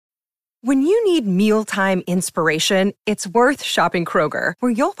When you need mealtime inspiration, it's worth shopping Kroger,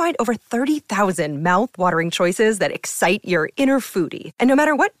 where you'll find over 30,000 mouth-watering choices that excite your inner foodie. And no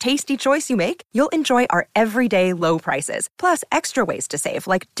matter what tasty choice you make, you'll enjoy our everyday low prices, plus extra ways to save,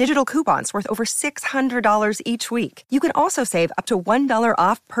 like digital coupons worth over $600 each week. You can also save up to $1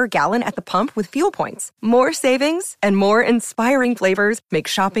 off per gallon at the pump with fuel points. More savings and more inspiring flavors make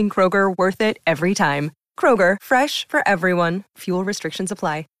shopping Kroger worth it every time. Kroger, fresh for everyone. Fuel restrictions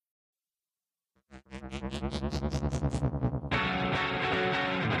apply. Bigfoot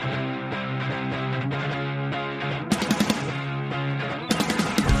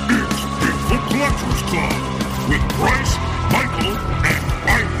Collectors Club with Bryce, Michael, and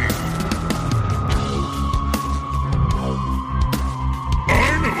Riley. I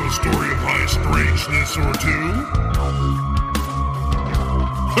know a story of high strangeness or two.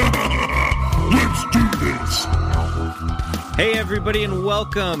 Let's do this. Hey everybody, and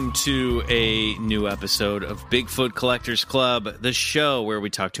welcome to a new episode of Bigfoot Collectors Club, the show where we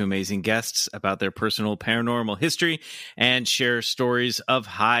talk to amazing guests about their personal paranormal history and share stories of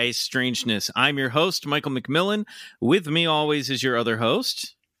high strangeness. I'm your host, Michael McMillan. With me always is your other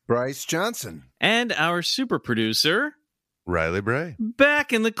host, Bryce Johnson. And our super producer, Riley Bray.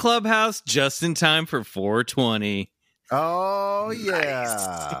 Back in the clubhouse just in time for 420. Oh,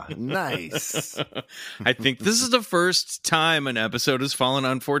 yeah. Nice. I think this is the first time an episode has fallen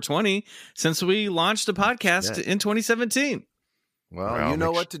on 420 since we launched the podcast in 2017. Well, you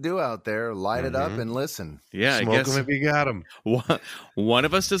know what to do out there. Light it up and listen. Yeah, Smoke I guess. them if you got them. One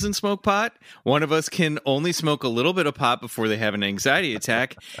of us doesn't smoke pot. One of us can only smoke a little bit of pot before they have an anxiety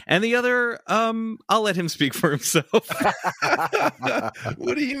attack. And the other, I'll let him speak for himself.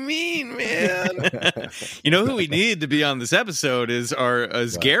 What do you mean, man? You know who we need to be on this episode is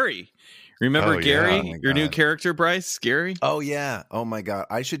Gary. Remember Gary, your new character, Bryce? Gary? Oh, yeah. Oh, my God.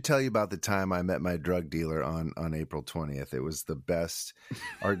 I should tell you about the time I met my drug dealer on April 20th. It was the best.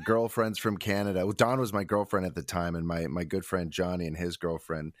 Our girlfriends from Canada. Well, Dawn was my girlfriend at the time, and my good friend Johnny and his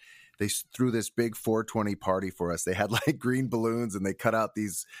girlfriend, they threw this big 420 party for us. They had like green balloons, and they cut out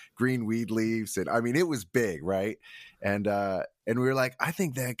these green weed leaves. And I mean, it was big, right? And we were like, I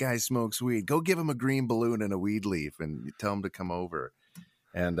think that guy smokes weed. Go give him a green balloon and a weed leaf and you tell him to come over.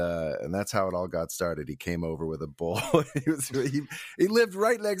 And that's how it all got started. He came over with a bowl. he lived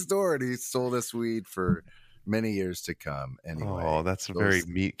right next door, and he sold us weed for many years to come. Anyway, oh, that's very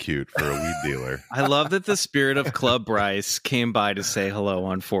meat cute for a weed dealer. I love that the spirit of Club Bryce came by to say hello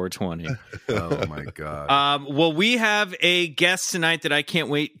on 420. Oh my God. Well, we have a guest tonight that I can't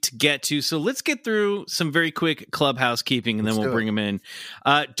wait to get to. So let's get through some very quick club housekeeping, and then we'll bring him in.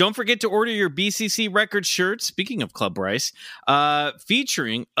 Don't forget to order your BCC Records shirt. Speaking of Club Bryce,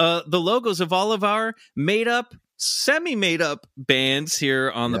 featuring the logos of all of our made-up, semi-made up bands here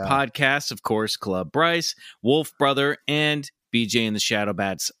on the podcast. Of course, Club Bryce, Wolf Brother, and BJ and the Shadow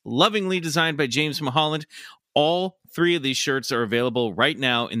Bats, lovingly designed by James Mulholland. All three of these shirts are available right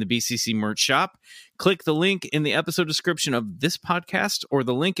now in the BCC merch shop. Click the link in the episode description of this podcast, or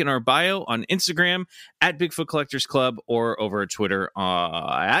the link in our bio on Instagram at Bigfoot Collectors Club, or over at Twitter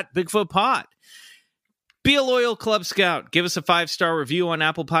at Bigfoot Pod. Be a loyal Club Scout. Give us a 5-star review on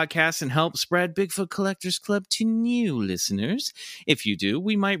Apple Podcasts and help spread Bigfoot Collectors Club to new listeners. If you do,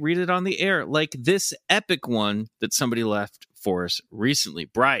 we might read it on the air, like this epic one that somebody left for us recently.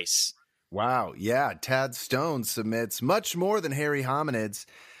 Bryce. Wow. Yeah. Tad Stone submits much more than hairy hominids.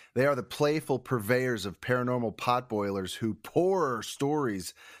 They are the playful purveyors of paranormal potboilers who pour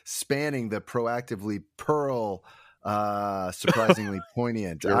stories spanning the proactively pearl, surprisingly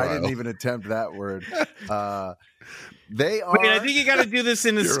poignant. I didn't even attempt that word. They are. Wait, I think you got to do this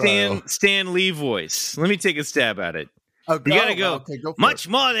in a Stan Lee voice. Let me take a stab at it. You gotta go. Okay, go much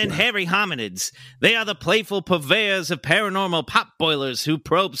more than hairy hominids. They are the playful purveyors of paranormal potboilers who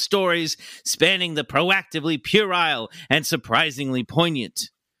probe stories spanning the proactively puerile and surprisingly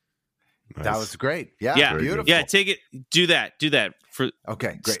poignant. Nice. That was great. Yeah, beautiful. Yeah, take it. Do that. For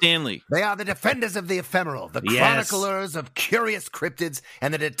great. Stanley. They are the defenders of the ephemeral, the chroniclers of curious cryptids,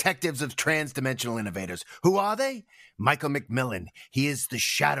 and the detectives of trans-dimensional innovators. Who are they? Michael McMillan. He is the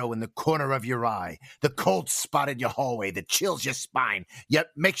shadow in the corner of your eye, the cold spot in your hallway that chills your spine, yet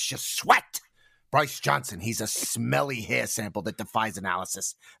makes you sweat. Bryce Johnson, he's a smelly hair sample that defies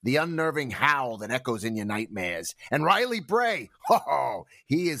analysis, the unnerving howl that echoes in your nightmares. And Riley Bray,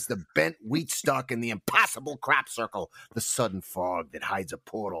 he is the bent wheat stalk in the impossible crap circle, the sudden fog that hides a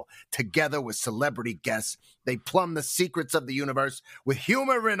portal. Together with celebrity guests, they plumb the secrets of the universe with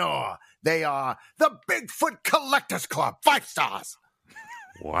humor and awe. They are the Bigfoot Collectors Club. 5 stars.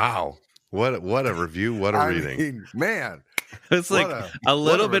 Wow. What a review. What a reading. Man. It's like a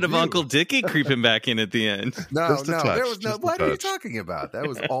little bit of Uncle Dickie creeping back in at the end. No, there was no. What are you talking about? That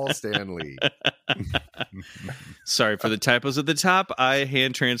was all Stan Lee. Sorry for the typos at the top. I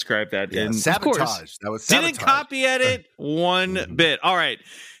hand transcribed that. Yeah, and sabotage. Of course, that was sabotage. Didn't copy edit one bit. All right.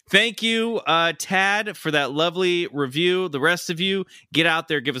 Thank you, Tad, for that lovely review. The rest of you, get out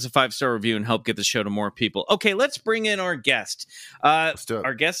there, give us a 5-star review, and help get the show to more people. Okay, let's bring in our guest. Let's do it.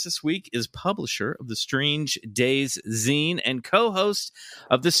 Our guest this week is publisher of the Strange Days zine and co-host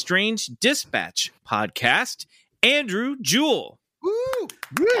of the Strange Dispatch podcast, Andrew Jewell. Woo!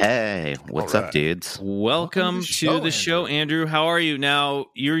 Hey, what's up, dudes? Welcome to the show, Andrew. How are you? Now,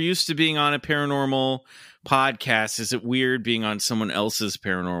 you're used to being on a paranormal podcast. Is it weird being on someone else's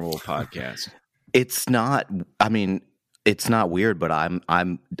paranormal podcast? It's not. I mean, it's not weird, but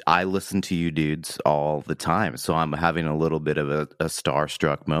I listen to you dudes all the time, so I'm having a little bit of a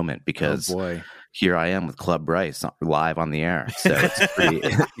starstruck moment because here I am with Club Bryce live on the air. So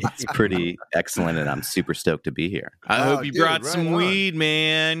it's pretty excellent, and I'm super stoked to be here. I hope you brought some weed,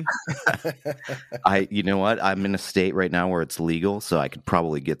 man. You know what? I'm in a state right now where it's legal, so I could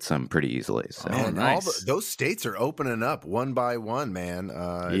probably get some pretty easily. So nice. Those states are opening up one by one, man.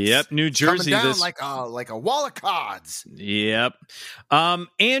 Yep, New Jersey coming down like a wall of cards. Yep.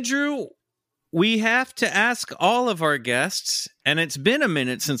 Andrew, we have to ask all of our guests, and it's been a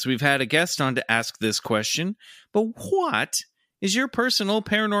minute since we've had a guest on to ask this question, but what is your personal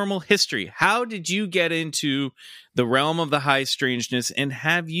paranormal history? How did you get into the realm of the high strangeness, and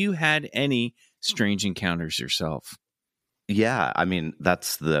have you had any strange encounters yourself? Yeah, I mean,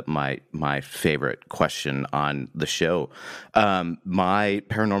 that's my favorite question on the show. My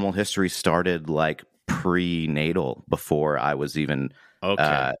paranormal history started like prenatal, before I was even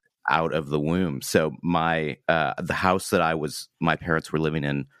out of the womb. So the house that my parents were living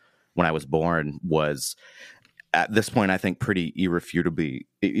in when I was born was, at this point, I think pretty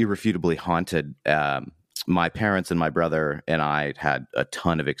irrefutably haunted. My parents and my brother and I had a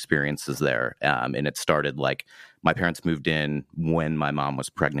ton of experiences there, and it started like my parents moved in when my mom was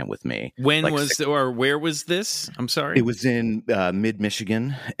pregnant with me. Where was this? I'm sorry. It was in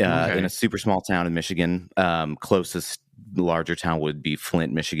mid-Michigan, in a super small town in Michigan. Closest larger town would be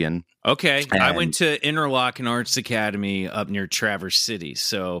Flint, Michigan. Okay. I went to Interlochen Arts Academy up near Traverse City,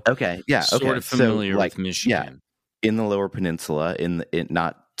 so sort of familiar with Michigan. Yeah, in the Lower Peninsula, in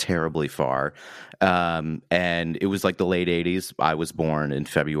not terribly far. And it was like the late 80s. I was born in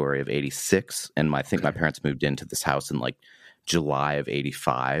February of 86, and I think my parents moved into this house in like July of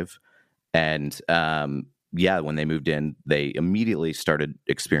 85. And when they moved in, they immediately started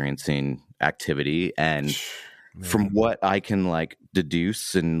experiencing activity. And from what I can like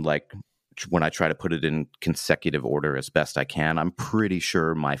deduce, and like when I try to put it in consecutive order as best I can, I'm pretty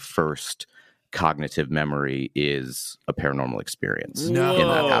sure my first cognitive memory is a paranormal experience. No, in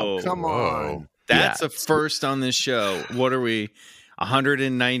that house. Come on. That's a first on this show. What are we,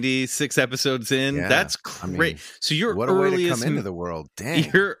 196 episodes in? Yeah, That's great. I mean, so your what a way to earliest come into the world.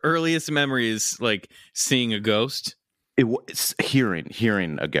 Dang. Your earliest memory is like seeing a ghost? It was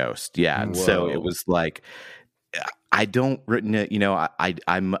hearing a ghost. Yeah. And so it was like, I don't, you know,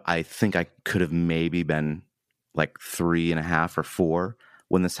 I think I could have maybe been like 3.5 or 4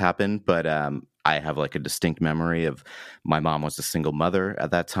 when this happened, but I have like a distinct memory of my mom was a single mother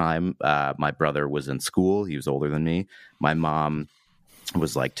at that time. My brother was in school. He was older than me. My mom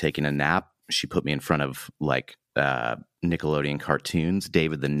was like taking a nap. She put me in front of like Nickelodeon cartoons.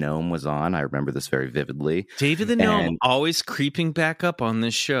 David the Gnome was on. I remember this very vividly. David the Gnome always creeping back up on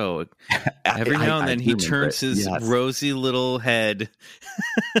this show. Every now and then he turns his rosy little head.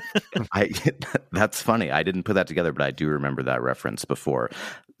 That's funny. I didn't put that together, but I do remember that reference before.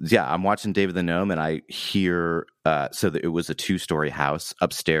 Yeah, I'm watching David the Gnome, and I hear it was a 2-story house.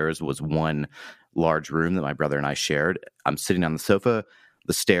 Upstairs was one large room that my brother and I shared. I'm sitting on the sofa.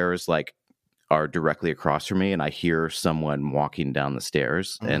 The stairs like are directly across from me, and I hear someone walking down the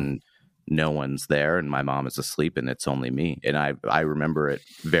stairs, and no one's there, and my mom is asleep, and it's only me. And I remember it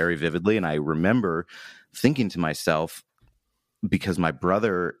very vividly, and I remember thinking to myself, because my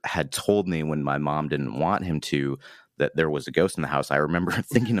brother had told me when my mom didn't want him to, that there was a ghost in the house. I remember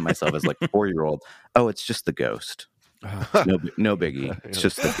thinking to myself as like a 4-year-old, oh, it's just the ghost. No biggie. It's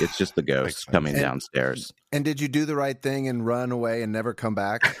just the ghost coming downstairs. And did you do the right thing and run away and never come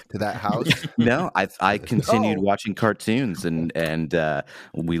back to that house? No, I continued watching cartoons, and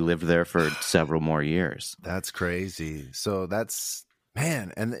we lived there for several more years. That's crazy. So that's,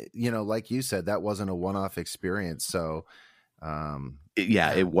 man, and you know, like you said, that wasn't a one-off experience. So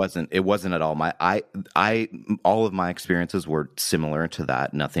it wasn't at all. All of my experiences were similar to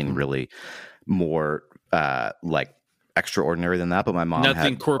that. Nothing really more like extraordinary than that, but my mom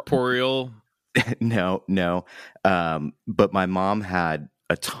nothing corporeal. No. But my mom had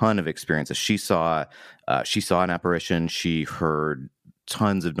a ton of experiences. She saw an apparition. She heard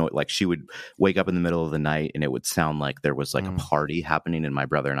tons of noise. Like she would wake up in the middle of the night and it would sound like there was like a party happening in my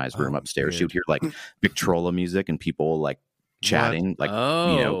brother and I's room upstairs. Weird. She would hear like Victrola music and people like chatting, like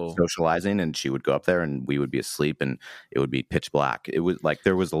socializing, and she would go up there and we would be asleep and it would be pitch black. It was like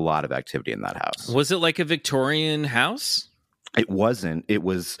there was a lot of activity in that house. Was it like a Victorian house? It wasn't. It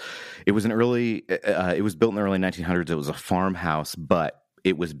was an early. It was built in the early 1900s. It was a farmhouse, but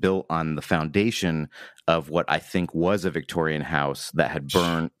it was built on the foundation of what I think was a Victorian house that had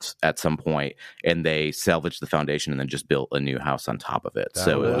burnt at some point, and they salvaged the foundation and then just built a new house on top of it.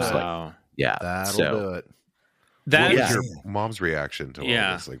 So it was like, yeah, that'll do it. What was your mom's reaction to all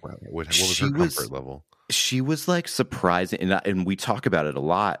this? Like, what was her comfort level? She was like surprising, and we talk about it a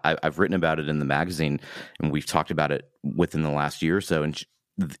lot. I've written about it in the magazine, and we've talked about it within the last year or so. And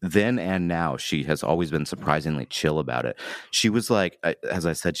then and now, she has always been surprisingly chill about it. She was like, as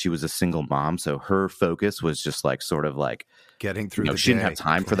I said, she was a single mom, so her focus was just like sort of like getting through. The she didn't have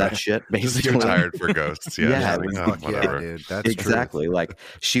time for that shit. Basically, you're tired for ghosts. Yeah, whatever. Dude, that's exactly. True. Like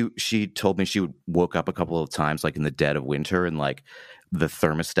she told me she woke up a couple of times, like in the dead of winter, and like the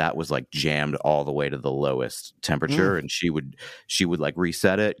thermostat was like jammed all the way to the lowest temperature, and she would like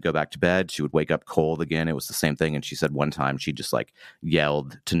reset it, go back to bed. She would wake up cold again. It was the same thing. And she said one time she just like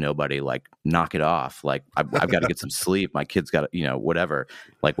yelled to nobody, like, knock it off. Like, I've got to get some sleep. My kid's got to, whatever,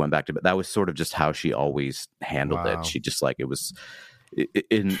 like went back to bed. That was sort of just how she always handled it. She just like, it was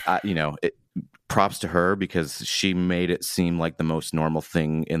props to her because she made it seem like the most normal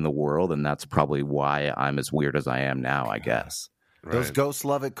thing in the world. And that's probably why I'm as weird as I am now, I guess. Right. Those ghosts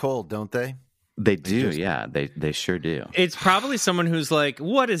love it cold, don't they? They do, yeah. They sure do. It's probably someone who's like,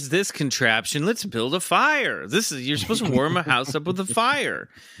 "What is this contraption? Let's build a fire. You're supposed to warm a house up with a fire."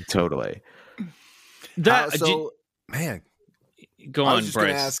 Totally. Man, go I on, was just Bryce.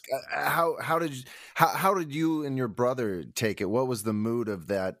 going to ask, how did you and your brother take it? What was the mood of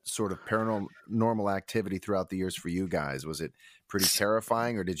that sort of paranormal activity throughout the years for you guys? Was it pretty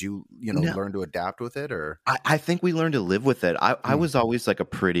terrifying, or did you learn to adapt with it? Or I think we learned to live with it. I was always like a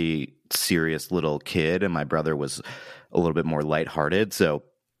pretty serious little kid, and my brother was a little bit more lighthearted. So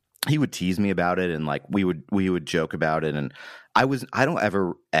he would tease me about it, and like we would joke about it. And I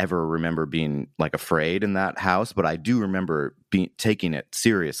don't ever remember being like afraid in that house, but I do remember taking it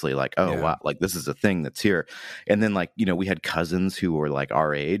seriously. Like, wow, like this is a thing that's here. And then like, we had cousins who were like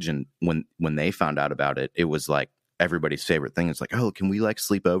our age, and when they found out about it, it was like everybody's favorite thing. It's like, oh, can we like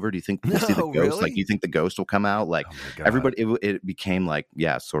sleep over? Do you think we'll see the ghost? Really? Like, do you think the ghost will come out? Like, everybody, it became like,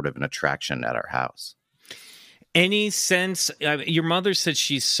 sort of an attraction at our house. Any sense? Your mother said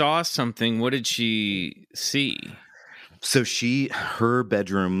she saw something. What did she see? So her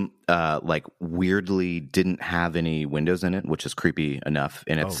bedroom, like weirdly didn't have any windows in it, which is creepy enough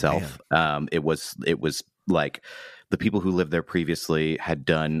in itself. It was like the people who lived there previously had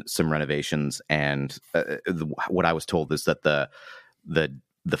done some renovations, and what I was told is that the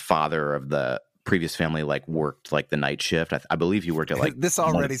father of the previous family like worked like the night shift. I believe he worked at like this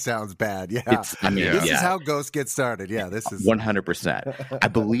already sounds bad. Yeah, this is how ghosts get started. Yeah, this is 100%. I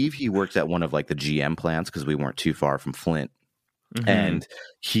believe he worked at one of like the GM plants because we weren't too far from Flint. Mm-hmm. And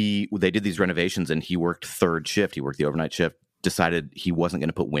they did these renovations, and he worked third shift. He worked the overnight shift. Decided he wasn't going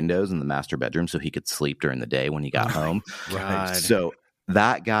to put windows in the master bedroom so he could sleep during the day when he got home. Right. So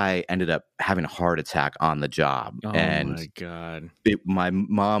that guy ended up having a heart attack on the job. Oh, and my God. My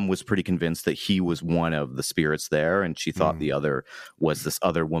mom was pretty convinced that he was one of the spirits there, and she thought the other was this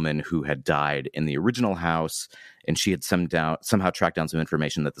other woman who had died in the original house, and she had somehow tracked down some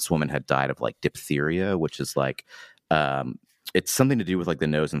information that this woman had died of like diphtheria, which is like it's something to do with like the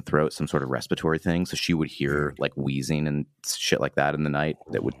nose and throat, some sort of respiratory thing. So she would hear like wheezing and shit like that in the night.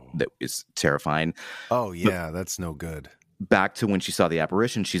 That is terrifying. Oh yeah, that's no good. Back to when she saw the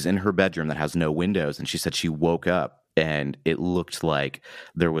apparition, she's in her bedroom that has no windows, and she said she woke up and it looked like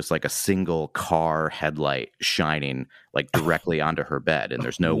there was like a single car headlight shining like directly onto her bed, and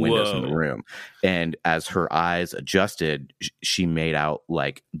there's no windows in the room. And as her eyes adjusted, she made out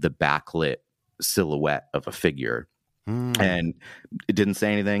like the backlit silhouette of a figure. And it didn't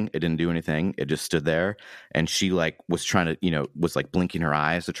say anything. It didn't do anything. It just stood there. And she like was trying to, was like blinking her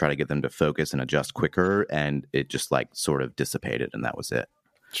eyes to try to get them to focus and adjust quicker. And it just like sort of dissipated, and that was it.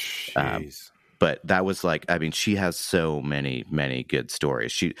 But that was like, I mean, she has so many, many good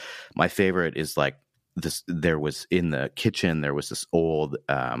stories. My favorite is like this. There was in the kitchen, there was this old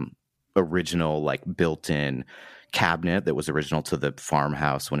original like built-in cabinet that was original to the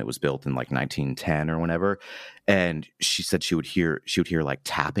farmhouse when it was built in like 1910 or whenever. And she said she would hear like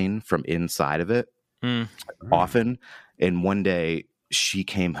tapping from inside of it often. And one day she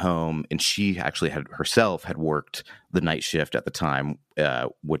came home, and she actually had worked the night shift at the time,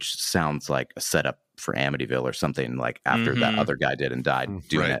 which sounds like a setup for Amityville or something, like after that other guy did and died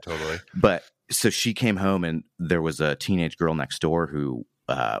doing it. Totally. But so she came home, and there was a teenage girl next door who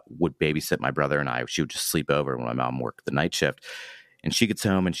would babysit my brother and I. She would just sleep over when my mom worked the night shift. And she gets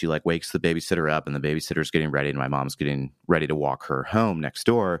home and she like wakes the babysitter up, and the babysitter's getting ready, and my mom's getting ready to walk her home next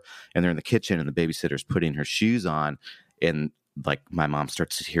door. And they're in the kitchen, and the babysitter's putting her shoes on, and like my mom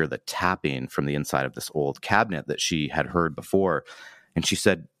starts to hear the tapping from the inside of this old cabinet that she had heard before. And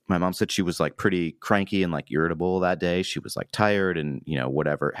my mom said she was like pretty cranky and like irritable that day. She was like tired and, you know,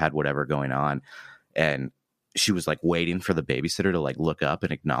 had whatever going on. And she was like waiting for the babysitter to like look up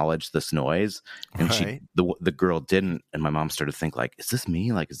and acknowledge this noise. And the girl didn't. And my mom started to think like, is this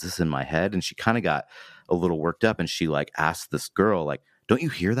me? Like, is this in my head? And she kind of got a little worked up, and she like asked this girl, like, don't you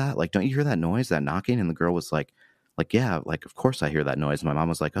hear that? Like, don't you hear that noise, that knocking? And the girl was like, yeah, like, of course I hear that noise. And my mom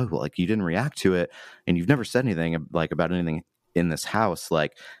was like, oh, well, like you didn't react to it, and you've never said anything like about anything in this house.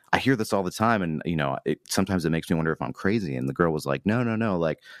 Like, I hear this all the time, and you know, sometimes it makes me wonder if I'm crazy. And the girl was like, no,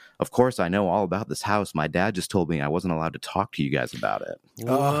 like, of course I know all about this house. My dad just told me I wasn't allowed to talk to you guys about it.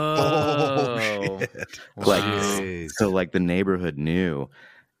 Oh, shit. Like, so like the neighborhood knew.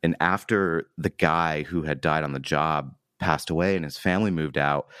 And after the guy who had died on the job passed away and his family moved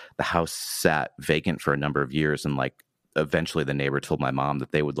out, the house sat vacant for a number of years. And like eventually the neighbor told my mom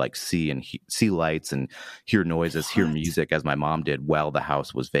that they would like see lights and hear noises, hear music as my mom did while the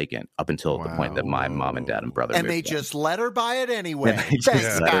house was vacant, up until the point that my mom and dad and brother and they just let her buy it anyway. Thanks,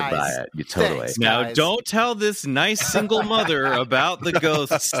 let guys. her buy it. You totally. Thanks, now guys. don't tell this nice single mother about the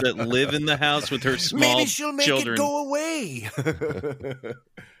ghosts that live in the house with her small Maybe she'll make children. it go away.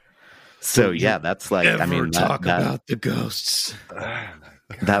 So yeah, that's like, I mean, talk about the ghosts.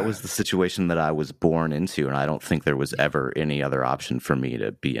 That was the situation that I was born into, and I don't think there was ever any other option for me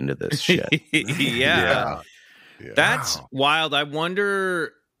to be into this shit. Yeah. That's wild. I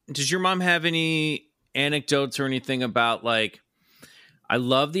wonder, does your mom have any anecdotes or anything about like, I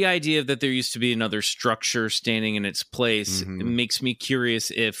love the idea that there used to be another structure standing in its place. It makes me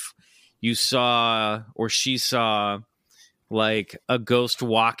curious if you saw or she saw like a ghost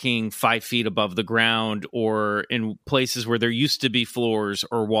walking 5 feet above the ground, or in places where there used to be floors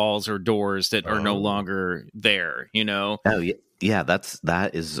or walls or doors that are no longer there, you know? Oh, yeah.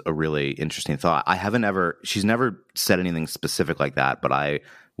 That is a really interesting thought. She's never said anything specific like that, but I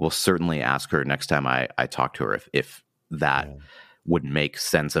will certainly ask her next time I talk to her if that would make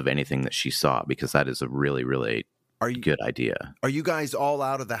sense of anything that she saw, because that is a really, really good idea. Are you guys all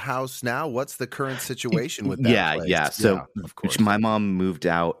out of the house now? What's the current situation with that place? Yeah. So of course, my mom moved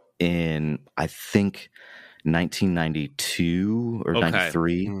out in, I think, 1992 or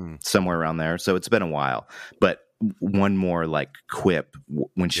 93, somewhere around there. So it's been a while. But one more like quip,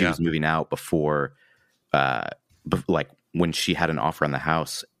 when she was moving out before, like when she had an offer on the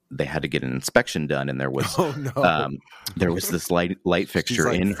house, they had to get an inspection done, and there was there was this light fixture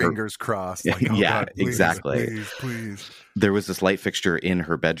like, in fingers her, crossed. Like, yeah, God, please, exactly. Please. There was this light fixture in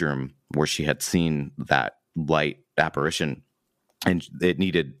her bedroom where she had seen that light apparition, and it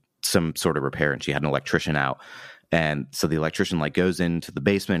needed some sort of repair, and she had an electrician out. And so the electrician like goes into the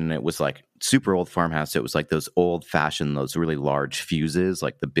basement, and it was like super old farmhouse. It was like those old fashioned, those really large fuses,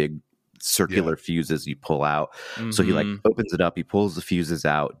 like the big circular fuses you pull out. So he like opens it up, he pulls the fuses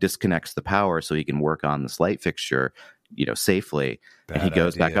out, disconnects the power so he can work on this light fixture, you know, safely. And he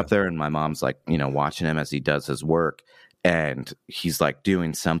goes back up there, and my mom's like, you know, watching him as he does his work, and he's like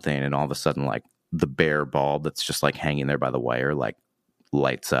doing something, and all of a sudden like the bare bulb that's just like hanging there by the wire like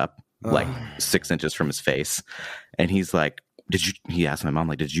lights up like 6 inches from his face. And he's like, he asked my mom,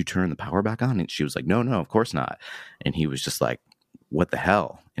 like, did you turn the power back on? And she was like, no, of course not. And he was just like, what the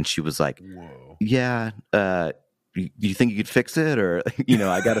hell? And she was like, whoa, yeah, you think you could fix it? Or, you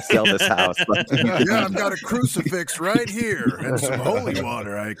know, I got to sell this house. Yeah, I've got a crucifix right here and some holy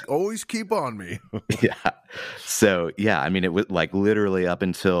water I always keep on me. Yeah. So, yeah, I mean, it was like literally up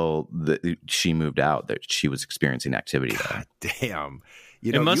until she moved out that she was experiencing activity there. God damn.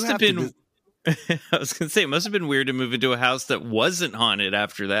 You know, it must have been... I was going to say, it must have been weird to move into a house that wasn't haunted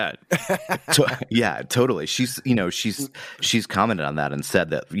after that. Yeah, totally. She's commented on that and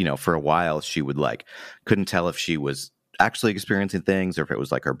said that, you know, for a while she would like, couldn't tell if she was actually experiencing things or if it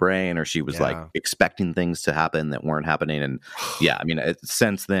was like her brain, or she was like expecting things to happen that weren't happening. And yeah, I mean,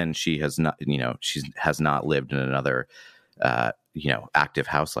 since then she has not, you know, she has not lived in another active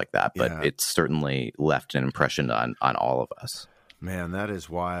house like that, but it's certainly left an impression on all of us. Man, that is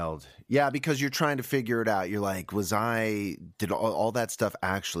wild. Yeah, because you're trying to figure it out. You're like, did all that stuff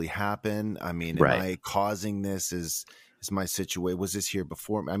actually happen? I mean, am I causing this? Is my situation, was this here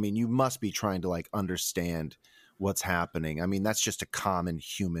before? I mean, you must be trying to like understand what's happening. I mean, that's just a common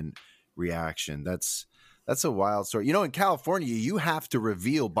human reaction. That's a wild story. In California, you have to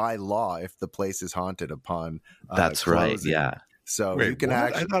reveal by law if the place is haunted upon that's closing. Right, yeah. So wait, you can I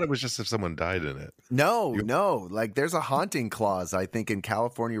thought it was just if someone died in it. No. Like there's a haunting clause, I think, in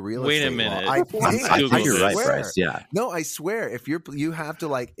California real estate. Wait a minute. I think you're right, Bryce. Yeah. No, I swear. If you have to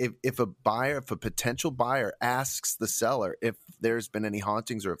like, if a potential buyer asks the seller if there's been any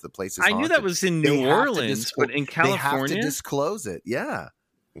hauntings or if the place is haunted, I knew that was in New Orleans, but in California, they have to disclose it. Yeah.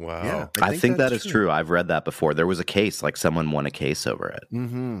 Wow. Yeah, I think that is true. I've read that before. There was a case, like someone won a case over it.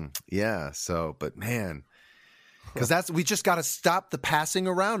 Mm-hmm. Yeah. So, but man. Because we just got to stop the passing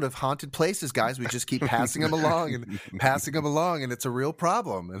around of haunted places, guys. We just keep passing them along, and it's a real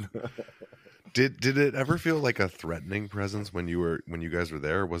problem. Did it ever feel like a threatening presence when you guys were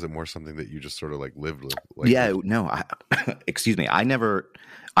there? Or was it more something that you just sort of like lived with? Excuse me. I never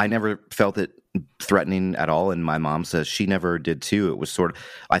felt it threatening at all, and my mom says she never did too. It was sort of,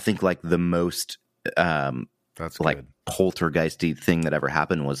 I think, like the most that's like good. Poltergeisty thing that ever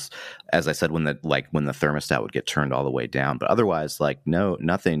happened was, as I said, when the thermostat would get turned all the way down. But otherwise, like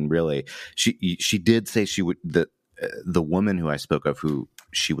nothing really. She did say she would, the woman who I spoke of, who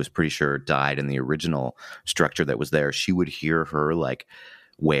she was pretty sure died in the original structure that was there. She would hear her like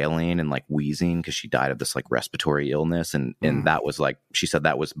wailing and like wheezing because she died of this like respiratory illness, and that was like, she said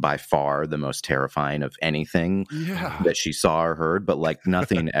that was by far the most terrifying of anything that she saw or heard. But like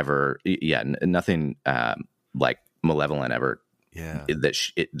nothing ever, nothing like malevolent ever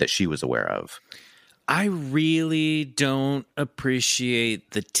that she was aware of. I really don't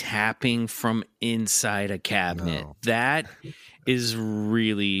appreciate the tapping from inside a cabinet. No. That is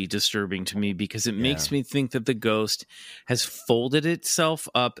really disturbing to me because it makes me think that the ghost has folded itself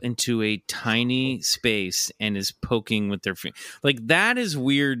up into a tiny space and is poking with their feet. Like, that is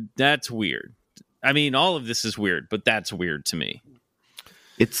weird. That's weird. I mean, all of this is weird, but that's weird to me.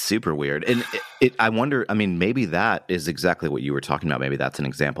 It's super weird. And I wonder, I mean, maybe that is exactly what you were talking about. Maybe that's an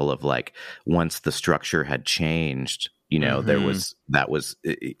example of like, once the structure had changed, that was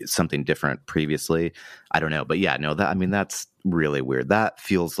something different previously. I don't know. But that's really weird. That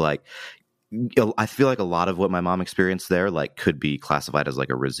feels like, I feel like a lot of what my mom experienced there, like, could be classified as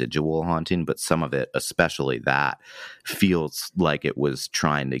like a residual haunting, but some of it, especially that, feels like it was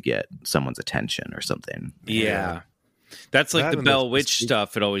trying to get someone's attention or something. Yeah. That's like the Bell Witch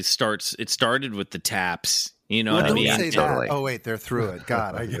stuff. It started with the taps. You know what I mean? Don't say that. Oh wait, they're through it.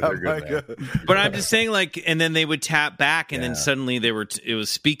 God, But I'm just saying, like, and then they would tap back, and then suddenly it was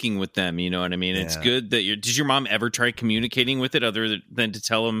speaking with them. You know what I mean? It's good that did your mom ever try communicating with it other than to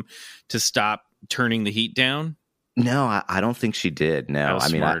tell them to stop turning the heat down? No, I don't think she did. No, I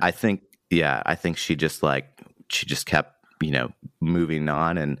mean, I think she just kept, moving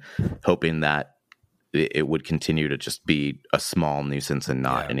on and hoping that it would continue to just be a small nuisance and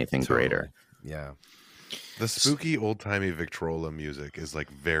not anything greater. Yeah. The spooky old-timey Victrola music is like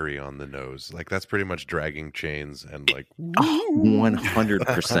very on the nose. Like, that's pretty much dragging chains and like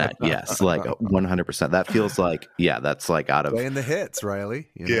 100%. Yes, like 100%. That feels like that's like out of playing the hits, Riley.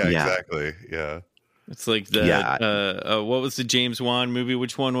 Exactly. Yeah. It's like the what was the James Wan movie?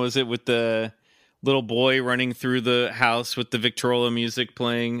 Which one was it with the little boy running through the house with the Victrola music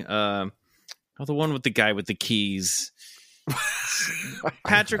playing? The one with the guy with the keys.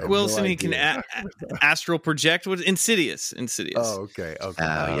 Patrick Wilson, he can astral project. What, Insidious? Oh, okay.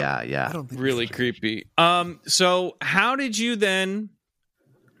 Yeah. I don't think really creepy. So how did you then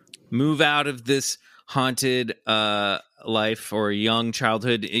move out of this haunted life or young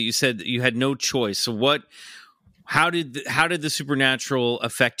childhood? You said you had no choice. So how did the supernatural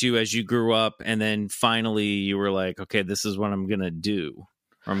affect you as you grew up, and then finally you were like, okay, this is what I'm gonna do,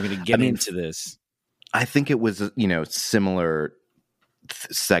 or I'm gonna get into this? I think it was, similar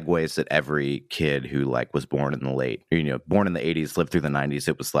segues that every kid who like was born in the born in the 80s, lived through the 90s.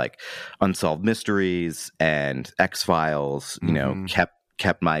 It was like Unsolved Mysteries and X-Files,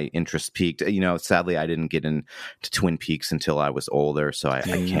 kept my interest peaked. Sadly, I didn't get into Twin Peaks until I was older, so I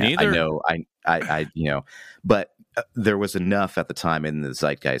can't. Neither. I but there was enough at the time in the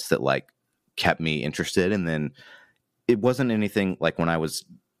zeitgeist that like kept me interested, and then it wasn't anything like when I was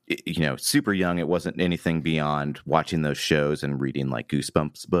super young. It wasn't anything beyond watching those shows and reading like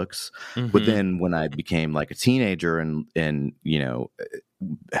Goosebumps books. But then when I became like a teenager and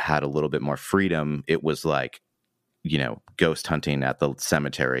had a little bit more freedom, it was like ghost hunting at the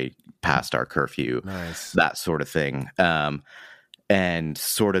cemetery past our curfew, that sort of thing. And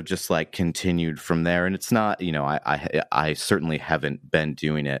sort of just like continued from there. And it's not, I certainly haven't been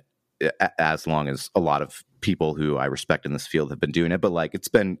doing it as long as a lot of people who I respect in this field have been doing it, but like it's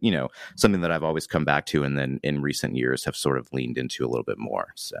been, something that I've always come back to, and then in recent years have sort of leaned into a little bit more.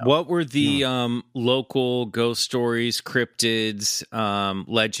 So, what were the local ghost stories, cryptids,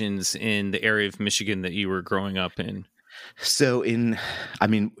 legends in the area of Michigan that you were growing up in? So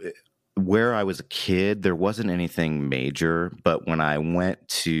where I was a kid, there wasn't anything major, but when I went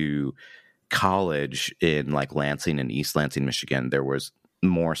to college in like Lansing and East Lansing, Michigan, there was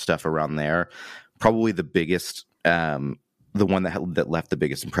more stuff around there. Probably the biggest, the one that left the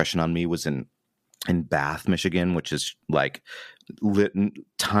biggest impression on me was in Bath, Michigan, which is like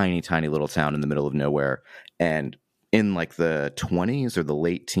tiny little town in the middle of nowhere. And in like the 20s or the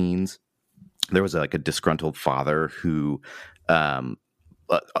late teens, there was like a disgruntled father who,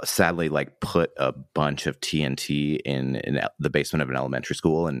 sadly, like put a bunch of TNT in the basement of an elementary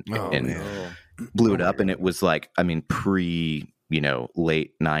school and blew it up. And it was like, pre,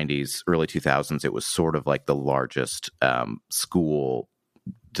 late 90s, early 2000s, it was sort of like the largest school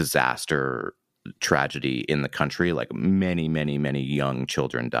disaster tragedy in the country. Like many young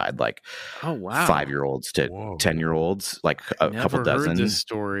children died, like 5-year-olds to 10-year-olds, like a couple dozen. Heard this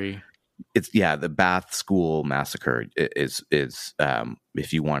story. It's the Bath School massacre is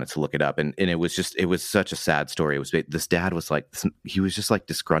if you wanted to look it up, and it was such a sad story. It was, this dad was like, he was just like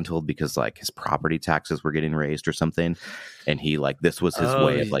disgruntled because like his property taxes were getting raised or something, and he like, this was his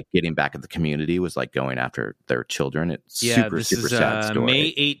way of like getting back at the community, was like going after their children. It's super sad story.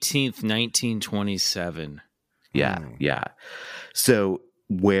 May 18th, 1927. Yeah. So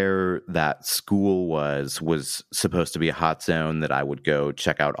where that school was supposed to be a hot zone that I would go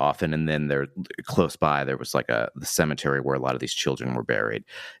check out often. And then close by, there was like the cemetery where a lot of these children were buried.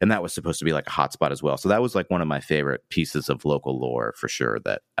 And that was supposed to be like a hot spot as well. So that was like one of my favorite pieces of local lore for sure.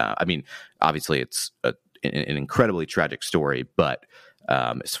 That, obviously it's an incredibly tragic story, but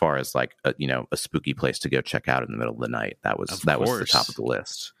as far as like, a spooky place to go check out in the middle of the night, that was the top of the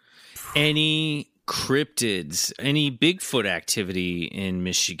list. Any cryptids, any Bigfoot activity in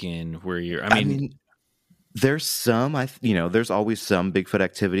Michigan where you're, there's some, there's always some Bigfoot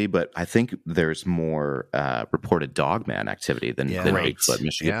activity, but I think there's more reported Dogman activity than Bigfoot.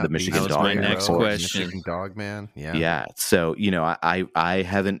 The Michigan Dogman. My next question. Michigan Dogman. Yeah. So, I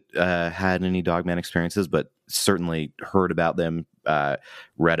haven't had any Dogman experiences, but certainly heard about them,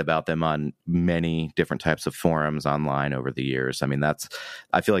 read about them on many different types of forums online over the years.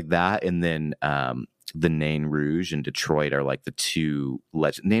 I feel like that, and then the Nain Rouge in Detroit are like the two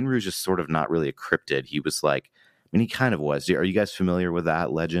legends. Nain Rouge is sort of not really a cryptid. He was like, he kind of was. Are you guys familiar with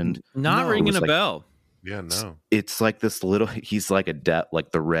that legend? Not ringing a bell. Yeah, no. It's like this little. He's like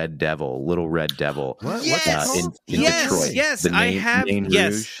like the Red Devil, little Red Devil. What? In Detroit. Yes, I have.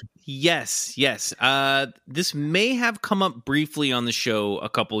 Yes. This may have come up briefly on the show a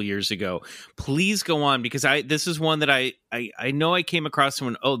couple years ago. Please go on, because this is one that I know I came across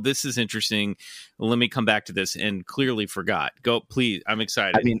someone. Oh, this is interesting. Let me come back to this, and clearly forgot. Go, please. I'm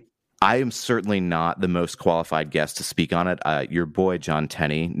excited. I am certainly not the most qualified guest to speak on it. Your boy John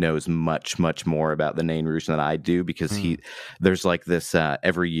Tenney knows much more about the Nain Rouge than I do, because there's like this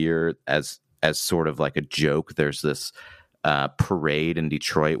every year as sort of like a joke. There's this parade in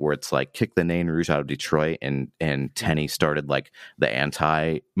Detroit where it's like kick the Nain Rouge out of Detroit, and Tenney started like the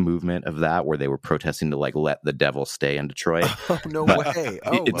anti movement of that, where they were protesting to like let the devil stay in Detroit. Oh, no way.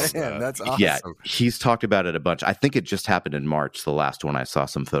 Oh man, that's awesome. Yeah, he's talked about it a bunch. I think it just happened in March, the last one. I saw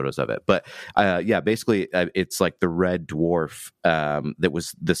some photos of it, but basically it's like the red dwarf that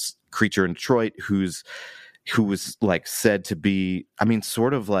was this creature in Detroit who was like said to be,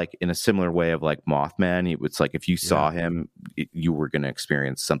 sort of like in a similar way of like Mothman. It's like if you saw him, you were going to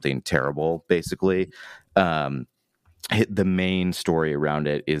experience something terrible, basically. The main story around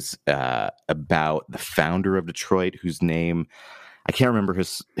it is about the founder of Detroit, whose name, I can't remember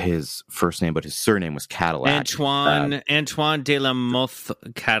his first name, but his surname was Cadillac. Antoine de la Mothe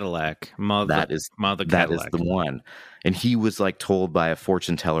Cadillac. That is the one. And he was like told by a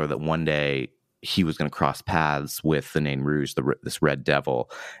fortune teller that one day he was going to cross paths with the Nain Rouge, this Red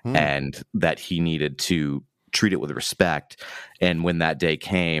Devil, and that he needed to treat it with respect. And when that day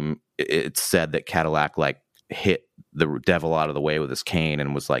came, it's said that Cadillac like hit the devil out of the way with his cane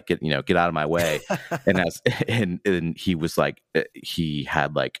and was like, get out of my way. And he was like, he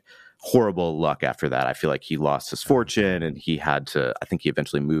had like horrible luck after that. I feel like he lost his fortune, and he had to, I think he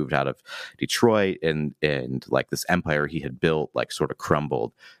eventually moved out of Detroit, and like this empire he had built like sort of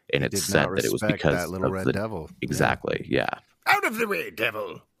crumbled, and it's said that it was because that little of red the devil. Exactly. Yeah. Out of the way,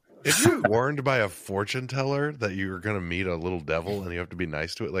 devil. If you're warned by a fortune teller that you're going to meet a little devil and you have to be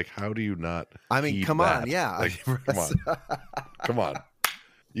nice to it, like, how do you not? I mean, heed come that? on, yeah. Like, come on, come on.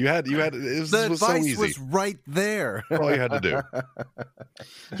 You had. It was, The was so advice easy. was right there. All you had to do.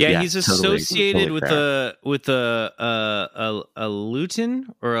 Yeah, he's totally associated with fair. a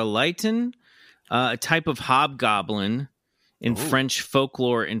luton or a lighten, a type of hobgoblin in French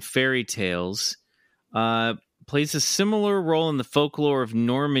folklore and fairy tales. Plays a similar role in the folklore of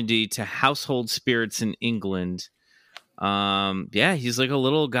Normandy to household spirits in England. Yeah, he's like a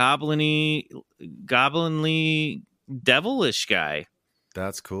little goblinly, devilish guy.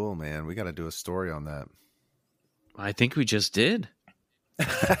 That's cool, man. We got to do a story on that. I think we just did.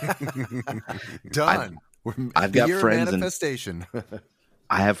 Done. I've got Year of friends manifestation.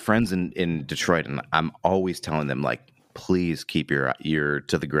 I have friends in Detroit, and I'm always telling them, like, please keep your ear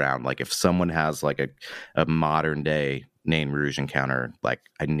to the ground. Like, if someone has like a modern day Nain Rouge encounter, like,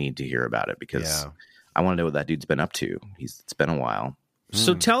 I need to hear about it, because I want to know what that dude's been up to. It's been a while.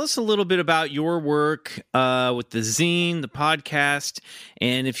 So tell us a little bit about your work with the zine, the podcast,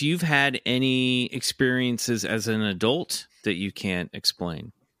 and if you've had any experiences as an adult that you can't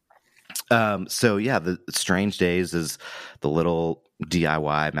explain. So yeah, the Strange Days is the little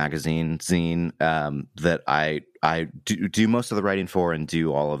DIY magazine zine that I do most of the writing for and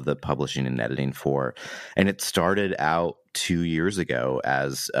do all of the publishing and editing for. And it started out 2 years ago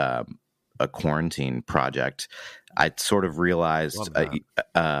as a quarantine project. I sort of realized when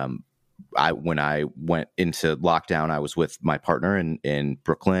I went into lockdown, I was with my partner in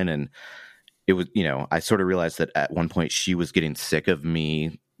Brooklyn, and it was, I sort of realized that at one point she was getting sick of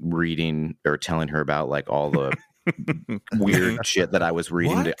me reading or telling her about like all the weird shit that I was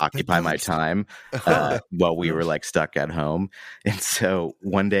reading to occupy my time while we were like stuck at home. And so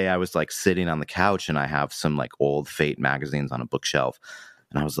one day I was like sitting on the couch, and I have some like old Fate magazines on a bookshelf,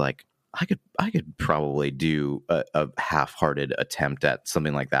 and I was like, I could probably do a half-hearted attempt at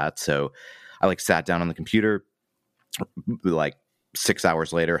something like that. So I like sat down on the computer, like 6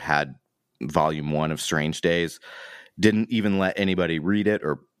 hours later, had volume 1 of Strange Days, didn't even let anybody read it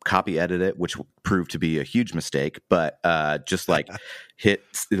or copy edit it, which proved to be a huge mistake, but just like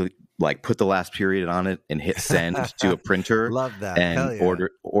put the last period on it and hit send to a printer. Love that. And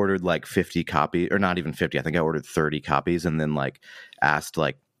ordered like 50 copies, or not even 50. I think I ordered 30 copies, and then like asked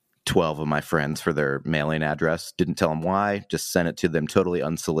like 12 of my friends for their mailing address. Didn't tell them why, just sent it to them totally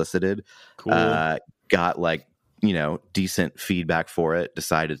unsolicited. Cool. Got like, decent feedback for it,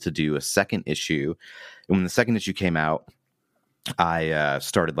 decided to do a second issue. And when the second issue came out, I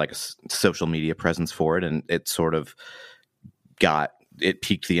started like a social media presence for it, and it sort of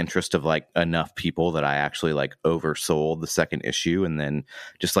piqued the interest of like enough people that I actually like oversold the second issue, and then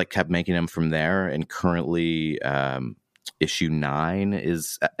just like kept making them from there. And currently, issue 9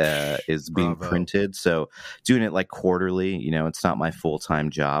 is being printed, so doing it like quarterly. It's not my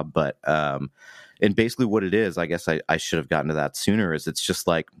full-time job, but and basically what it is, I guess I should have gotten to that sooner, is it's just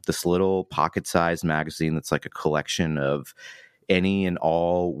like this little pocket-sized magazine that's like a collection of any and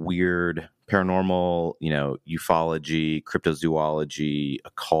all weird paranormal, ufology, cryptozoology,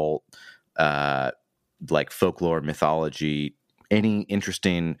 occult, like folklore, mythology, any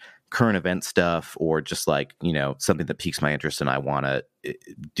interesting current event stuff, or just like, something that piques my interest and I want to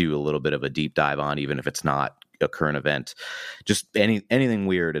do a little bit of a deep dive on, even if it's not a current event, just anything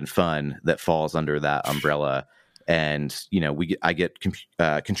weird and fun that falls under that umbrella. And, I get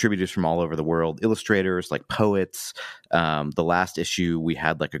contributors from all over the world, illustrators, like poets. The last issue we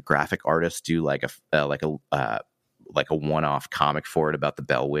had like a graphic artist do like a one-off comic for it about the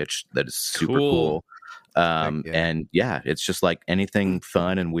Bell Witch that is super cool. And yeah, it's just like anything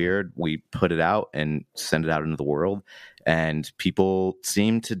fun and weird, we put it out and send it out into the world, and people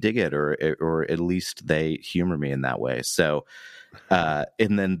seem to dig it, or at least they humor me in that way. So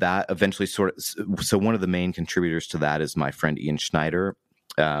and then that eventually so one of the main contributors to that is my friend Ian Schneider,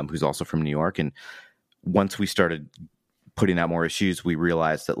 who's also from New York. And once we started putting out more issues, we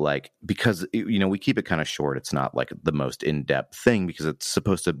realized that like, because we keep it kind of short, it's not like the most in-depth thing, because it's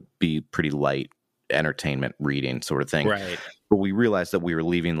supposed to be pretty light entertainment reading sort of thing, right? But we realized that we were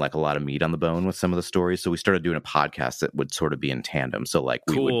leaving like a lot of meat on the bone with some of the stories, so we started doing a podcast that would sort of be in tandem. So like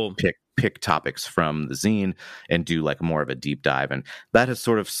we would pick topics from the zine and do like more of a deep dive, and that has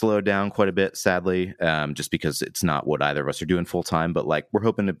sort of slowed down quite a bit, sadly, just because it's not what either of us are doing full time. But like we're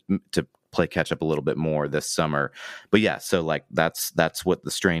hoping to play catch up a little bit more this summer. But yeah, so like that's what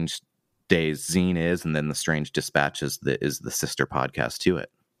the Strange Days zine is, and then the Strange Dispatch is the sister podcast to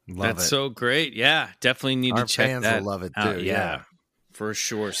it. That's so great. Yeah, definitely need to check fans that will love it too. out. Yeah, for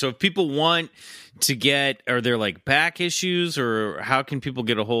sure. So if people want to get, are there like back issues, or how can people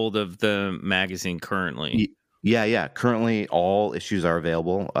get a hold of the magazine currently? Yeah. Currently, all issues are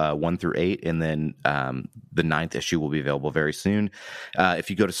available, 1 through 8, and then the 9th issue will be available very soon. If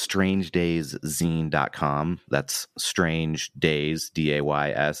you go to strangedays.zine.com, that's Strange Days, Days,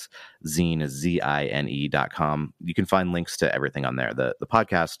 zine is zine.com. You can find links to everything on there. The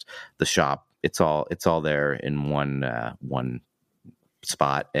podcast, the shop, it's all there in one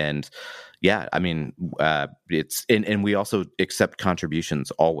spot. And yeah, I mean, it's and we also accept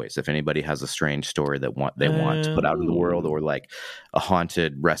contributions always. If anybody has a strange story that they want to put out in the world, or like a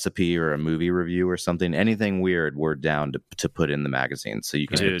haunted recipe or a movie review or something, anything weird, we're down to put in the magazine. So you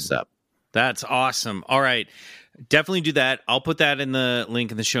can hit us up. That's awesome. All right. Definitely do that. I'll put that in the link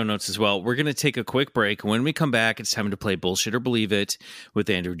in the show notes as well. We're going to take a quick break. When we come back, it's time to play Bullshit or Believe It with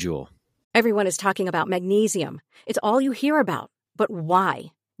Andrew Jewell. Everyone is talking about magnesium. It's all you hear about. But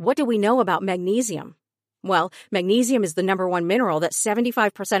why? What do we know about magnesium? Well, magnesium is the number one mineral that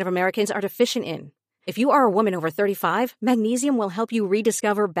 75% of Americans are deficient in. If you are a woman over 35, magnesium will help you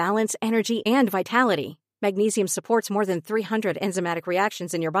rediscover balance, energy, and vitality. Magnesium supports more than 300 enzymatic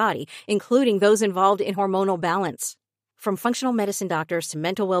reactions in your body, including those involved in hormonal balance. From functional medicine doctors to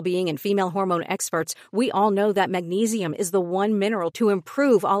mental well-being and female hormone experts, we all know that magnesium is the one mineral to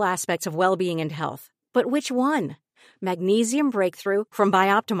improve all aspects of well-being and health. But which one? Magnesium Breakthrough from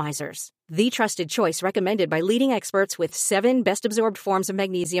Bioptimizers, the trusted choice recommended by leading experts with 7 best-absorbed forms of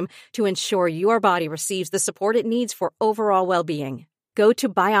magnesium to ensure your body receives the support it needs for overall well-being. Go to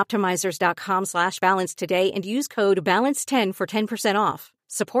bioptimizers.com/balance today and use code BALANCE10 for 10% off.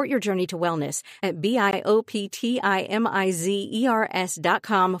 Support your journey to wellness at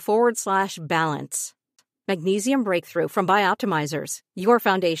bioptimizers.com/balance. Magnesium Breakthrough from Bioptimizers, your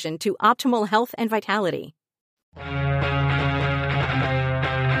foundation to optimal health and vitality.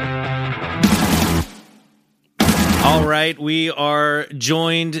 All right, we are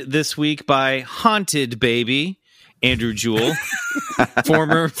joined this week by Haunted Baby, Andrew Jewell.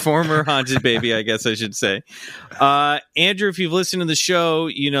 former Haunted Baby, I guess I should say. Andrew, if you've listened to the show,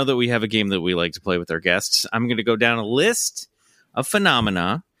 you know that we have a game that we like to play with our guests. I'm going to go down a list of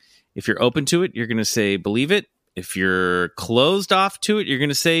phenomena. If you're open to it, you're going to say believe it. If you're closed off to it, you're going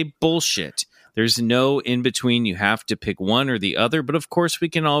to say bullshit. There's no in between. You have to pick one or the other. But of course, we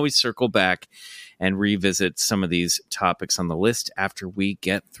can always circle back and revisit some of these topics on the list after we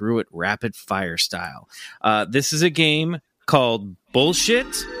get through it rapid fire style. This is a game called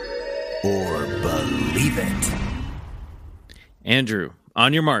Bullshit or Believe It. Andrew,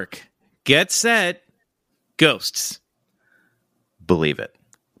 on your mark, get set, ghosts. Believe it.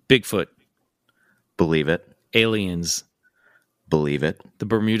 Bigfoot. Believe it. Aliens. Believe it. The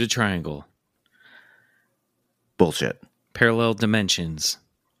Bermuda Triangle. Bullshit. Parallel dimensions.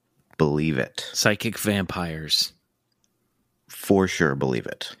 Believe it. Psychic vampires. For sure, believe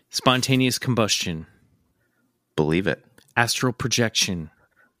it. Spontaneous combustion. Believe it. Astral projection.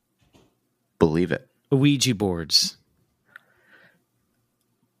 Believe it. Ouija boards.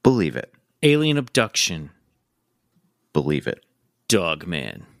 Believe it. Alien abduction. Believe it.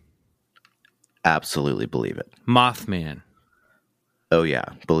 Dogman. Absolutely believe it. Mothman. Oh yeah,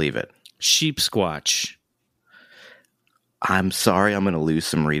 believe it. Sheep squatch. I'm sorry, I'm going to lose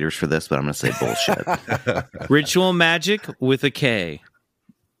some readers for this, but I'm going to say bullshit. Ritual magic with a K.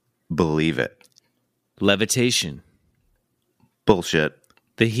 Believe it. Levitation. Bullshit.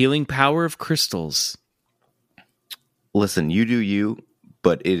 The healing power of crystals. Listen, you do you,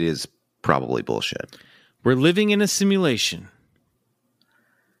 but it is probably bullshit. We're living in a simulation.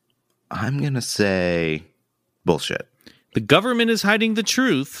 I'm going to say bullshit. The government is hiding the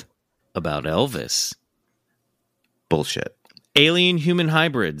truth about Elvis. Bullshit. Alien human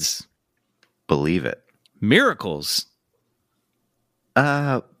hybrids. Believe it. Miracles.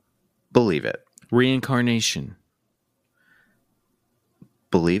 Believe it. Reincarnation.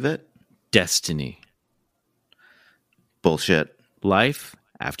 Believe it. Destiny. Bullshit. Life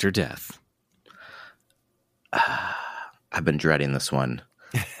after death. I've been dreading this one.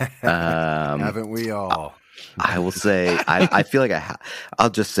 Haven't we all? I will say, I feel like I'll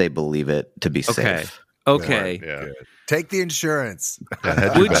just say believe it to be safe. Okay. Yeah. Take the insurance.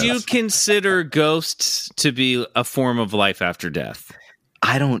 Would you consider ghosts to be a form of life after death?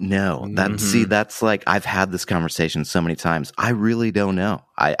 I don't know. See, that's like, I've had this conversation so many times. I really don't know.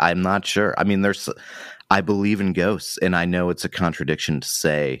 I'm not sure. I mean, I believe in ghosts, and I know it's a contradiction to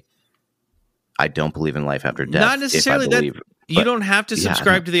say I don't believe in life after death. Not necessarily. you don't have to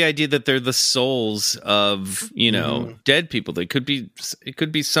subscribe to the idea that they're the souls of, dead people. It could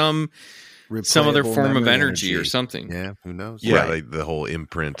be some other form of energy or something. Yeah, who knows? Yeah, like the whole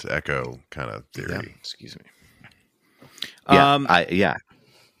imprint echo kind of theory. Yeah. Excuse me. Yeah.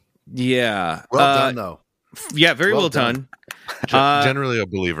 Yeah. Well done, though. Yeah, very well done. Generally a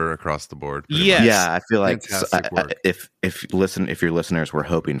believer across the board. Yes. Yeah, I feel like Fantastic if your listeners were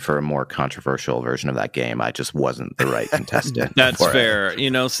hoping for a more controversial version of that game, I just wasn't the right contestant. That's fair.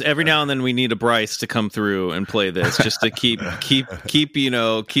 Every now and then we need a Bryce to come through and play this just to keep the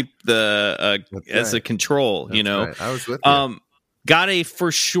as a control. That's right. I was with you. Got a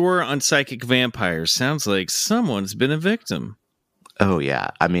for sure on Psychic Vampires. Sounds like someone's been a victim. Oh yeah,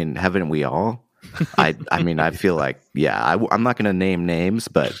 I mean, haven't we all? I feel like, I'm not going to name names,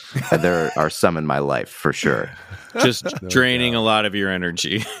 but there are some in my life for sure. Just draining a lot of your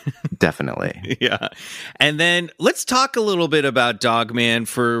energy. Definitely. Yeah. And then let's talk a little bit about Dogman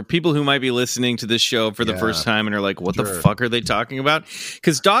for people who might be listening to this show for the first time and are like, what the fuck are they talking about?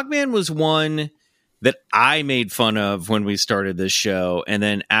 Because Dogman was one that I made fun of when we started this show. And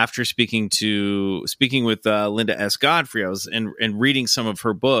then after speaking with Linda S. Godfrey, I was and reading some of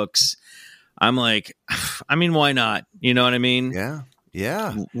her books, I'm like, why not? You know what I mean? Yeah.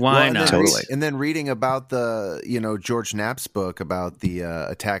 Yeah. Why not? Totally. And then reading about the, George Knapp's book about the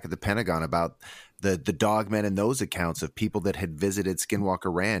attack at the Pentagon, about the dogmen and those accounts of people that had visited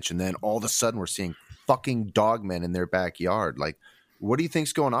Skinwalker Ranch. And then all of a sudden we're seeing fucking dogmen in their backyard. Like, what do you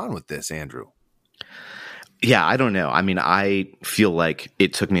think's going on with this, Andrew? Yeah, I don't know. I feel like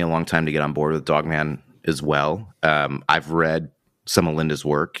it took me a long time to get on board with Dogman as well. I've read some of Linda's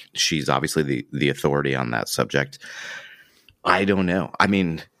work. She's obviously the authority on that subject. I don't know.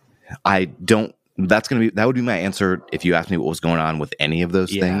 That would be my answer if you asked me what was going on with any of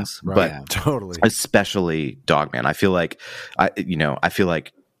those things. Right. But yeah, totally. Especially Dogman. I feel like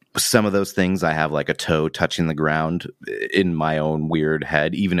some of those things I have like a toe touching the ground in my own weird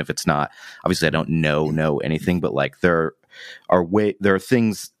head, even if it's not, obviously I don't know anything, but like there are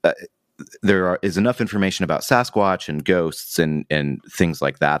things, there is enough information about Sasquatch and ghosts and things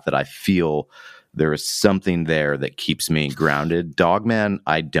like that that I feel there is something there that keeps me grounded. Dogman,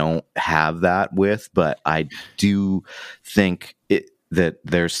 I don't have that with, but I do think that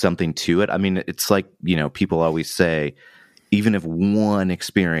there's something to it. It's like, people always say, even if one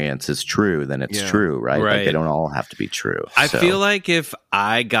experience is true, then it's true, right? Like they don't all have to be true. I feel like if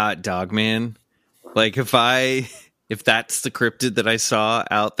I got Dogman, like if that's the cryptid that I saw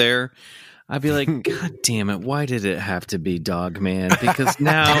out there, I'd be like, God damn it, why did it have to be Dogman? Because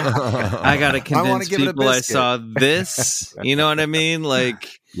now I got to convince people I saw this. You know what I mean?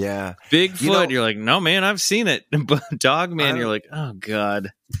 Like, yeah, Bigfoot, you're like, no, man, I've seen it. But Dogman, you're like, oh,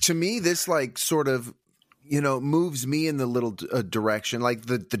 God. To me, this like sort of, moves me in the little direction, like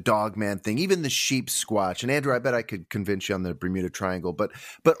the Dogman thing, even the sheep squatch. And Andrew, I bet I could convince you on the Bermuda Triangle, but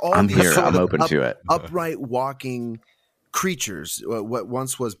all I'm these here. sort I'm of open to it. Upright walking creatures. What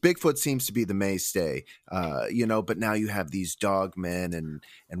once was Bigfoot seems to be the mainstay, but now you have these dogmen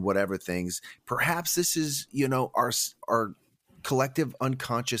and whatever things. Perhaps this is, our collective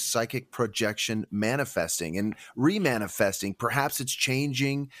unconscious psychic projection manifesting and remanifesting. Perhaps it's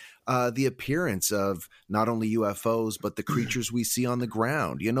changing the appearance of not only UFOs, but the creatures we see on the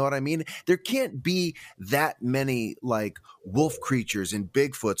ground. You know what I mean? There can't be that many like wolf creatures and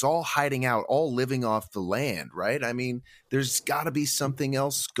Bigfoots all hiding out, all living off the land, right? There's got to be something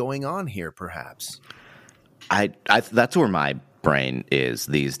else going on here, perhaps. I that's where my brain is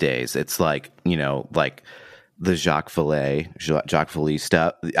these days. It's like, like the Jacques Vallée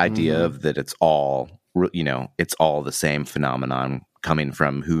stuff, the idea of that it's all the same phenomenon coming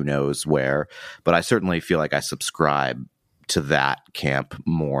from who knows where. But I certainly feel like I subscribe to that camp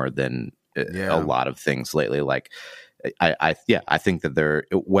more than a lot of things lately. Like I think that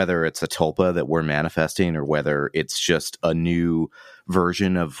whether it's a tulpa that we're manifesting or whether it's just a new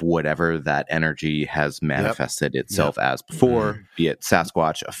version of whatever that energy has manifested itself as before, be it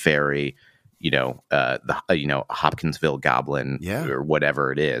Sasquatch, a fairy, Hopkinsville goblin or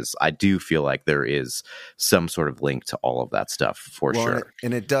whatever it is. I do feel like there is some sort of link to all of that stuff for sure.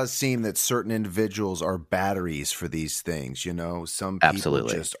 And it does seem that certain individuals are batteries for these things. Some people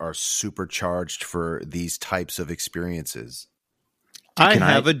just are supercharged for these types of experiences. I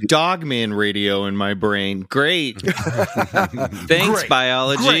have a Dogman radio in my brain. Great. Thanks,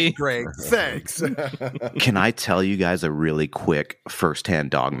 biology. Great. Thanks. Can I tell you guys a really quick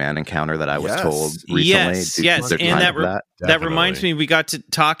firsthand Dogman encounter that I was told recently? Yes. And that reminds me, we got to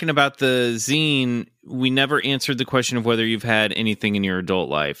talking about the zine. We never answered the question of whether you've had anything in your adult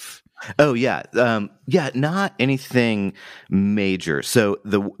life. Oh yeah, not anything major. So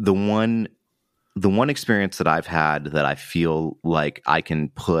the one experience that I've had that I feel like I can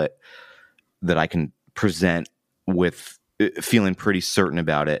present with feeling pretty certain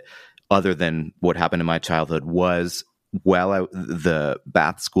about it, other than what happened in my childhood, was the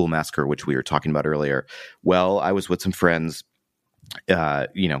Bath School Massacre, which we were talking about earlier. Well, I was with some friends,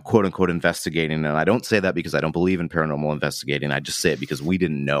 quote unquote, investigating. And I don't say that because I don't believe in paranormal investigating. I just say it because we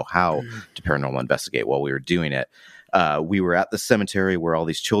didn't know how to paranormal investigate while we were doing it. We were at the cemetery where all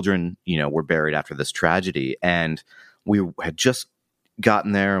these children, were buried after this tragedy. And we had just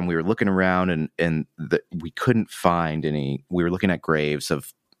gotten there and we were looking around and we couldn't find any. We were looking at graves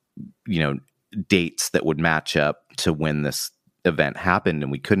of, dates that would match up to when this event happened,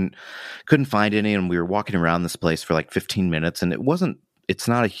 and we couldn't find any. And we were walking around this place for like 15 minutes, and it's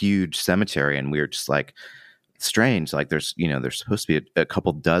not a huge cemetery, and we were just like, strange, like there's supposed to be a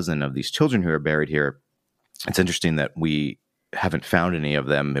couple dozen of these children who are buried here. It's interesting that we haven't found any of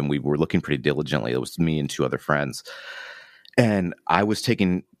them, and we were looking pretty diligently. It was me and two other friends, and I was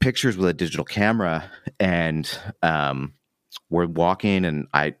taking pictures with a digital camera, and we're walking, and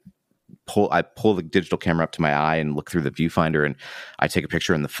I pull the digital camera up to my eye and look through the viewfinder, and I take a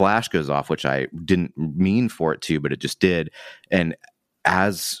picture, and the flash goes off, which I didn't mean for it to, but it just did. And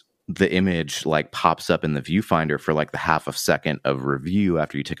as the image like pops up in the viewfinder for like the half a second of review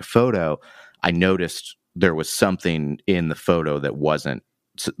after you take a photo, I noticed there was something in the photo that wasn't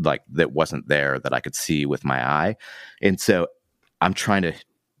there that I could see with my eye. And so I'm trying to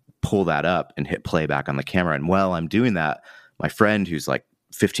pull that up and hit play back on the camera. And while I'm doing that, my friend who's like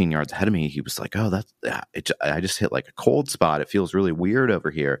 15 yards ahead of me, he was like, "Oh, I just hit like a cold spot. It feels really weird over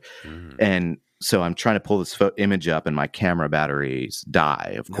here." And so I'm trying to pull this image up, and my camera batteries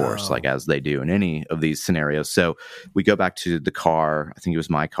die, of course, like as they do in any of these scenarios. So we go back to the car. I think it was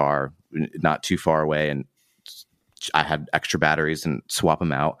my car, not too far away, and I had extra batteries and swap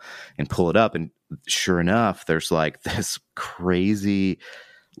them out and pull it up. And sure enough, there's like this crazy,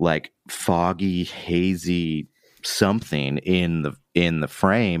 like foggy, hazy something in the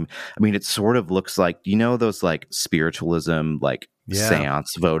frame. I mean, it sort of looks like, those like spiritualism, like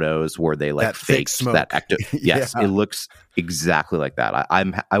seance photos where they like fake that active. Yes, it looks exactly like that.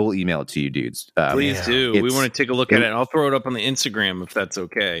 I will email it to you dudes. Please do. We want to take a look at it. I'll throw it up on the Instagram if that's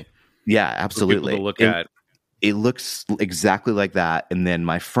okay. Yeah, absolutely. To look at. It looks exactly like that. And then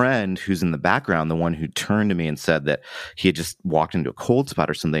my friend who's in the background, the one who turned to me and said that he had just walked into a cold spot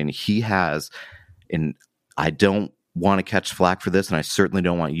or something, he has, and I don't want to catch flack for this, and I certainly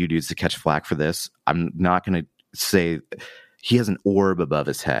don't want you dudes to catch flack for this. I'm not going to say he has an orb above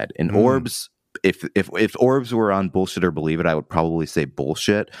his head. And orbs, if orbs were on bullshit or believe it, I would probably say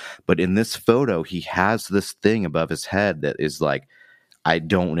bullshit. But in this photo, he has this thing above his head that is like, I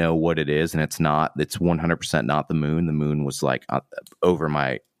don't know what it is, and it's 100% not the moon. The moon was like over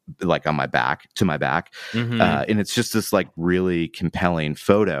my, like on my back, to my back. And it's just this like really compelling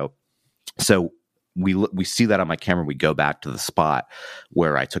photo. So we see that on my camera. We go back to the spot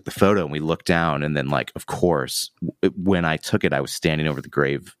where I took the photo, and we look down, and then like, of course, when I took it, I was standing over the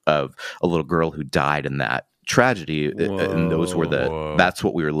grave of a little girl who died in that tragedy. And those were that's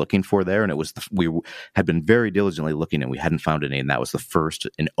what we were looking for there. And it was we had been very diligently looking, and we hadn't found any, and that was the first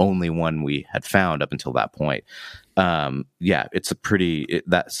and only one we had found up until that point. It's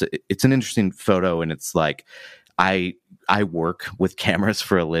it's an interesting photo, and it's like, I work with cameras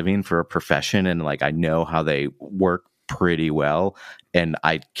for a living, for a profession, and like I know how they work pretty well, and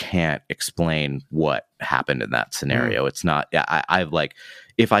I can't explain what happened in that scenario. It's not. I've like,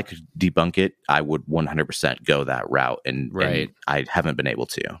 if I could debunk it, I would 100% go that route, and I haven't been able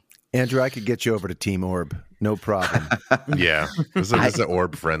to. Andrew, I could get you over to Team Orb, no problem. Yeah, this is an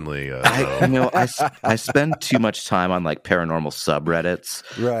orb friendly. I spend too much time on like paranormal subreddits,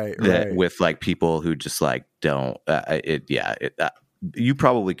 right? With like people who just like don't. You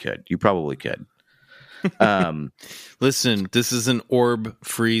probably could. Listen, this is an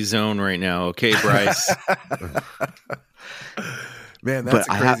orb-free zone right now. Okay, Bryce. Man, that's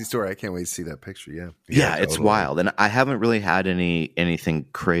a crazy story. I can't wait to see that picture. Yeah, it's wild. And I haven't really had anything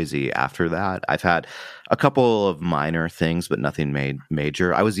crazy after that. I've had a couple of minor things, but nothing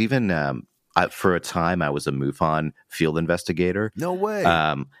major. I was even for a time I was a MUFON field investigator. No way.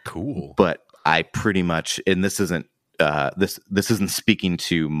 Cool. But I pretty much, and this isn't this isn't speaking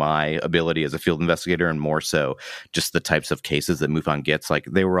to my ability as a field investigator, and more so just the types of cases that MUFON gets. Like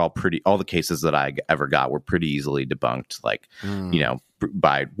they were all the cases that I ever got were pretty easily debunked, like,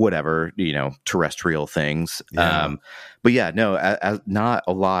 by whatever, terrestrial things. But yeah, no, not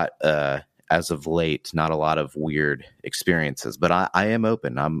a lot as of late, not a lot of weird experiences, but I am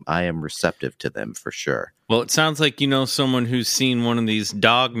open. I am receptive to them for sure. Well, it sounds like you know someone who's seen one of these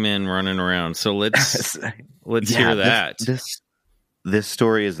dog men running around. So let's hear that. This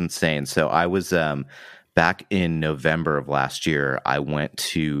story is insane. So I was back in November of last year. I went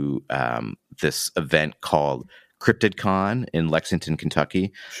to this event called CryptidCon in Lexington,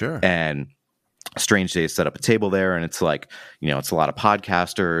 Kentucky. Sure. And Strange Days set up a table there, and it's like, it's a lot of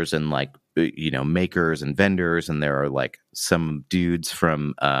podcasters and like, makers and vendors, and there are like some dudes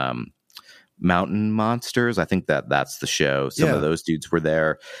from Mountain Monsters. I think that's the show. Some of those dudes were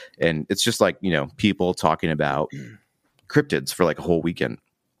there, and it's just like, people talking about cryptids for like a whole weekend.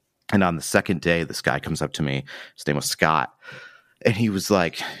 And on the second day, this guy comes up to me. His name was Scott, and he was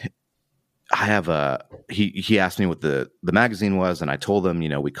like, he asked me what the magazine was, and I told him,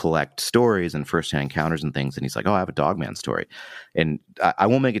 we collect stories and firsthand encounters and things. And he's like, oh, I have a Dogman story. And I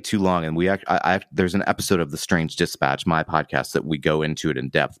won't make it too long. And there's an episode of The Strange Dispatch, my podcast, that we go into it in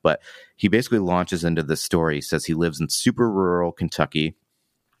depth. But he basically launches into this story. He says he lives in super rural Kentucky.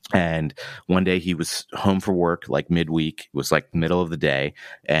 And one day he was home for work, like midweek. It was like middle of the day,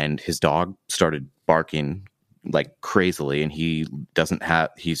 and his dog started barking like crazily, and he's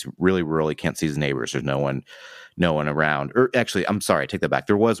really rural. He can't see his neighbors. There's no one around. Or actually, I'm sorry, I take that back.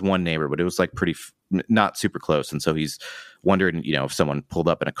 There was one neighbor, but it was like not super close. And so he's wondering, if someone pulled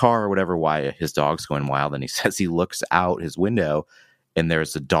up in a car or whatever, why his dog's going wild. And he says he looks out his window, and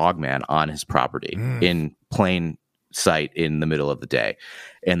there's a Dogman on his property in plain sight in the middle of the day.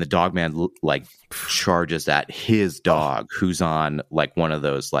 And the Dogman like charges at his dog, who's on like one of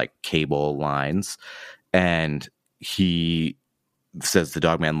those like cable lines. And he says the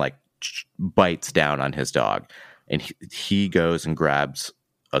Dogman like bites down on his dog, and he goes and grabs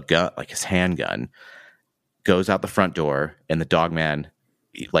a gun, like his handgun, goes out the front door, and the Dogman,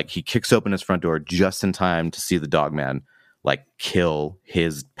 like he kicks open his front door just in time to see the Dogman like kill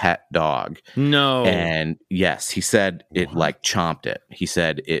his pet dog. No. And yes, he said it like chomped it. He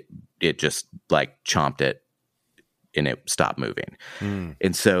said it just like chomped it, and it stopped moving.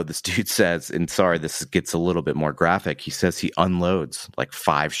 And so this dude says, and sorry, this gets a little bit more graphic. He says he unloads like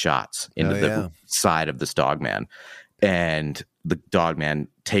 5 shots into the side of this Dogman, and the Dogman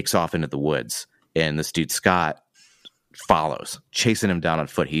takes off into the woods, and this dude, Scott, follows, chasing him down on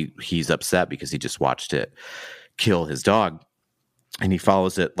foot. He's upset because he just watched it kill his dog, and he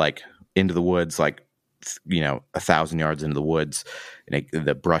follows it like into the woods, like 1,000 yards into the woods, and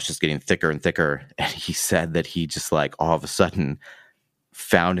the brush is getting thicker and thicker. And he said that he just like all of a sudden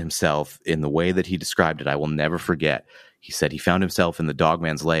found himself in the way that he described it. I will never forget. He said he found himself in the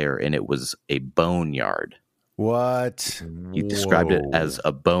Dogman's lair, and it was a boneyard. What? He described it as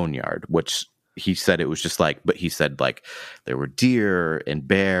a boneyard, which he said it was just like, but he said like there were deer and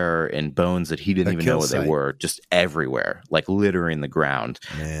bear and bones that he didn't even know what they were, just everywhere, like littering the ground.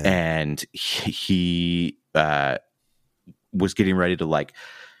 Man. And he was getting ready to like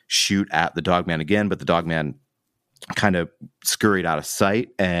shoot at the Dogman again, but the Dogman kind of scurried out of sight.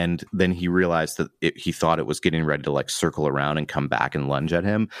 And then he realized that he thought it was getting ready to like circle around and come back and lunge at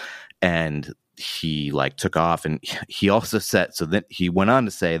him. And he like took off, and he also said, so then he went on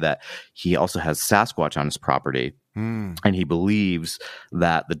to say that he also has Sasquatch on his property, and he believes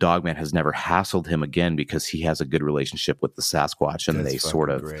that the Dogman has never hassled him again because he has a good relationship with the Sasquatch, and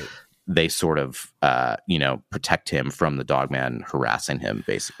they sort of protect him from the Dogman harassing him,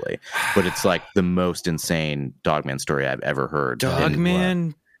 basically. But it's like the most insane Dogman story I've ever heard.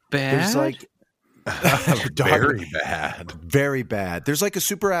 Dogman bad? There's like very bad. There's like a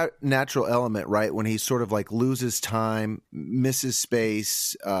supernatural element, right? When he sort of like loses time, misses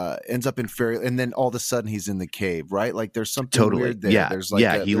space, ends up in fairy, and then all of a sudden he's in the cave, right? Like there's something weird there. Yeah, there's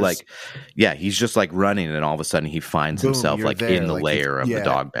like he's just like running, and all of a sudden he finds himself like there, in the like lair of the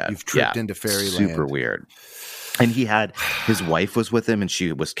Dogman. You've tripped into fairyland. Super weird. And he had his wife was with him, and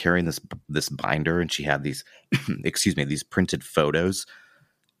she was carrying this binder, and she had these these printed photos,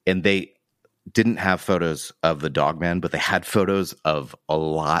 and they didn't have photos of the Dogman, but they had photos of a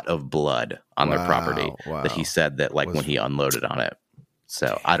lot of blood on their property that he said that like when he unloaded on it.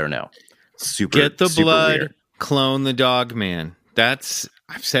 So I don't know. Get the blood, weird. Clone the Dogman. I've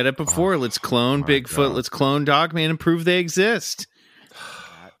said it before. Let's clone Bigfoot. God. Let's clone Dogman and prove they exist.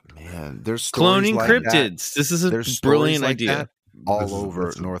 Man, there's cloning like cryptids. That. This is a brilliant idea. All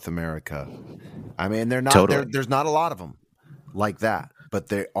over North America. I mean, they're not there's not a lot of them like that. But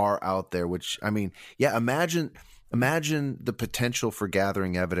they are out there, which, I mean, yeah, imagine the potential for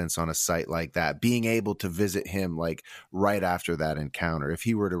gathering evidence on a site like that, being able to visit him like right after that encounter. If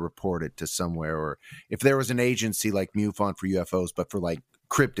he were to report it to somewhere, or if there was an agency like MUFON for UFOs, but for like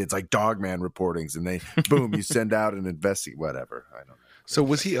cryptids like Dogman reportings, and they boom, you send out an investigate, whatever. I don't know. So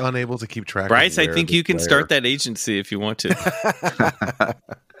was he unable to keep track? Bryce, of I think you can start that agency if you want to.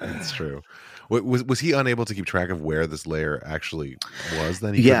 That's true. Was he unable to keep track of where this layer actually was?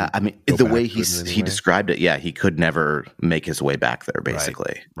 Then I mean, the way he described it, he could never make his way back there,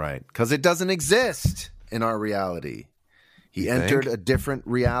 basically. Right, because it doesn't exist in our reality. He entered a different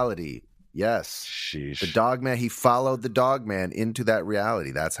reality. Yes. Sheesh. The Dogman, he followed the Dogman into that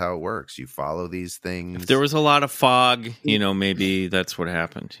reality. That's how it works. You follow these things. If there was a lot of fog, maybe that's what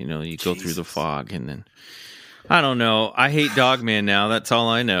happened. You go through the fog and then, I don't know. I hate Dogman now. That's all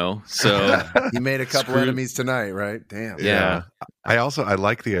I know. So you made a couple enemies tonight, right? Damn. Yeah. I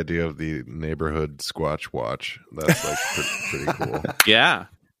like the idea of the neighborhood Squatch Watch. That's like pretty cool. Yeah.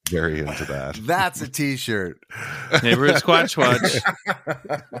 Very into that. That's a t-shirt. Neighborhood Squatch Watch.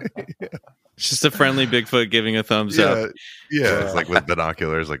 It's just a friendly Bigfoot giving a thumbs up. Yeah, it's like with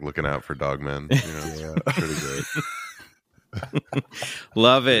binoculars, like looking out for dogmen. Pretty great.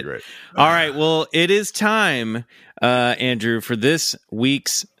 Love it. Great. All right, well, it is time, Andrew, for this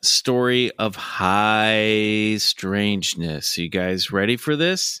week's story of high strangeness. You guys ready for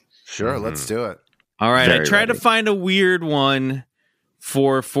this? Sure, let's do it. All right, Very I tried ready. to find a weird one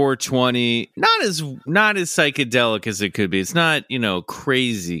for 420, not as psychedelic as it could be. It's not,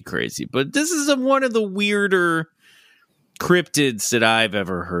 crazy, but this is one of the weirder cryptids that I've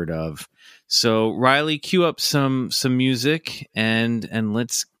ever heard of. So Riley, cue up some music and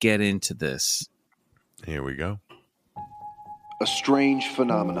let's get into this. Here we go. A strange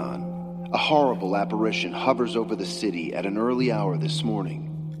phenomenon, a horrible apparition hovers over the city at an early hour this morning.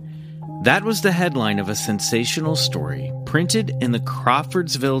 That was the headline of a sensational story printed in the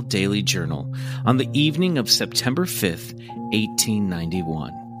Crawfordsville Daily Journal on the evening of September 5th,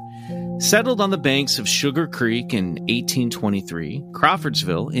 1891. Settled on the banks of Sugar Creek in 1823,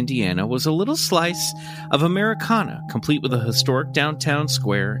 Crawfordsville, Indiana, was a little slice of Americana, complete with a historic downtown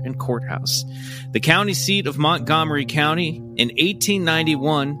square and courthouse. The county seat of Montgomery County, in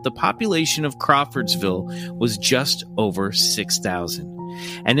 1891, the population of Crawfordsville was just over 6,000.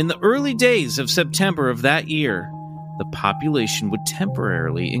 And in the early days of September of that year, the population would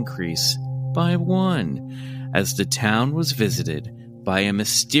temporarily increase by 1, as the town was visited by a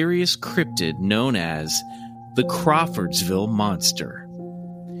mysterious cryptid known as the Crawfordsville Monster.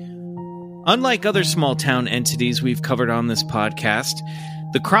 Unlike other small town entities we've covered on this podcast,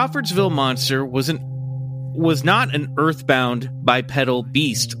 the Crawfordsville Monster was not an earthbound bipedal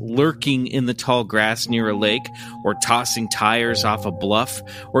beast lurking in the tall grass near a lake, or tossing tires off a bluff,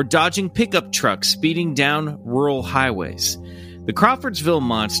 or dodging pickup trucks speeding down rural highways. The Crawfordsville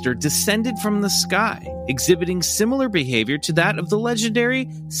Monster descended from the sky, exhibiting similar behavior to that of the legendary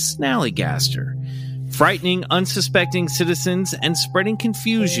Snallygaster, frightening unsuspecting citizens and spreading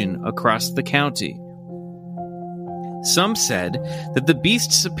confusion across the county. Some said that the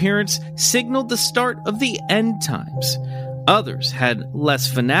beast's appearance signaled the start of the end times. Others had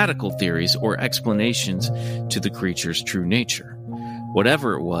less fanatical theories or explanations to the creature's true nature.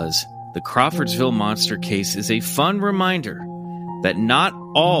 Whatever it was, the Crawfordsville Monster case is a fun reminder that not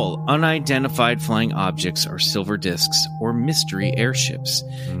all unidentified flying objects are silver discs or mystery airships.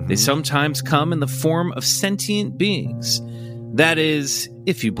 They sometimes come in the form of sentient beings. That is,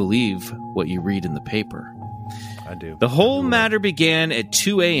 if you believe what you read in the paper. I do. The whole matter began at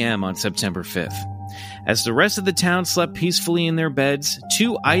 2 a.m. on September 5th. As the rest of the town slept peacefully in their beds,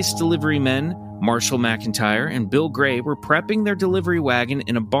 2 ICE delivery men, Marshall McIntyre and Bill Gray, were prepping their delivery wagon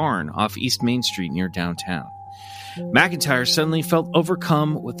in a barn off East Main Street near downtown. McIntyre suddenly felt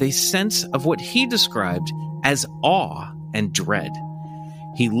overcome with a sense of what he described as awe and dread.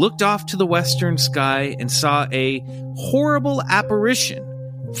 He looked off to the western sky and saw a horrible apparition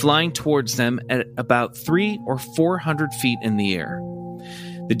flying towards them at about 300 or 400 feet in the air.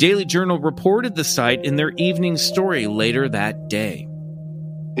 The Daily Journal reported the sight in their evening story later that day.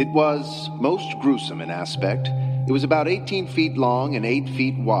 It was most gruesome in aspect. It was about 18 feet long and 8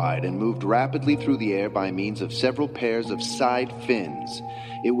 feet wide and moved rapidly through the air by means of several pairs of side fins.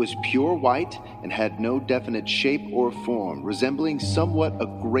 It was pure white and had no definite shape or form, resembling somewhat a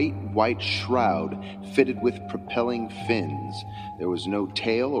great white shroud fitted with propelling fins. There was no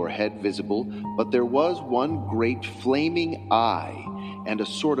tail or head visible, but there was one great flaming eye, and a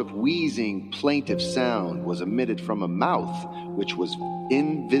sort of wheezing, plaintive sound was emitted from a mouth which was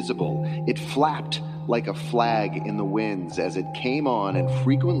invisible. It flapped like a flag in the winds as it came on, and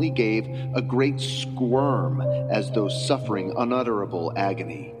frequently gave a great squirm as though suffering unutterable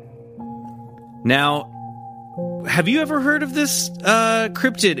agony. Now, have you ever heard of this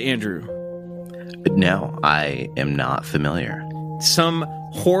cryptid, Andrew? No, I am not familiar. Some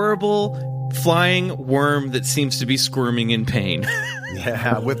horrible flying worm that seems to be squirming in pain.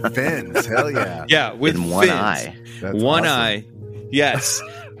 Yeah, with fins. Hell yeah. Yeah, with In fins. one eye. That's One awesome. eye. Yes.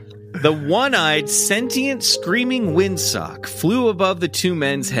 The one-eyed, sentient, screaming windsock flew above the two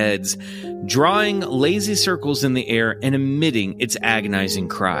men's heads, drawing lazy circles in the air and emitting its agonizing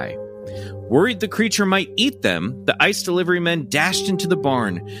cry. Worried the creature might eat them, the ice delivery men dashed into the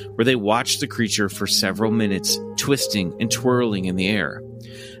barn, where they watched the creature for several minutes, twisting and twirling in the air.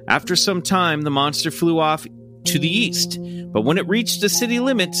 After some time, the monster flew off to the east, but when it reached the city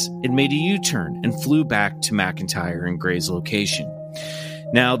limits, it made a U-turn and flew back to McIntyre and Gray's location.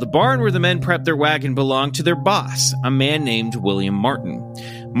 Now, the barn where the men prepped their wagon belonged to their boss, a man named William Martin.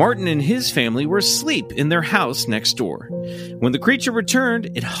 Martin and his family were asleep in their house next door. When the creature returned,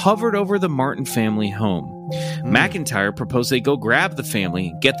 it hovered over the Martin family home. McIntyre proposed they go grab the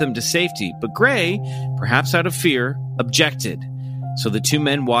family, get them to safety, but Gray, perhaps out of fear, objected. So the two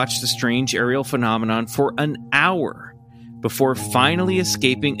men watched the strange aerial phenomenon for an hour before finally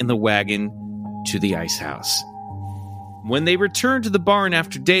escaping in the wagon to the ice house. When they returned to the barn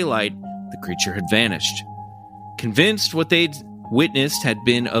after daylight, the creature had vanished. Convinced what they'd witnessed had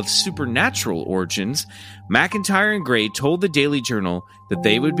been of supernatural origins, McIntyre and Gray told the Daily Journal that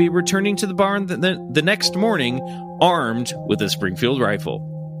they would be returning to the barn the next morning armed with a Springfield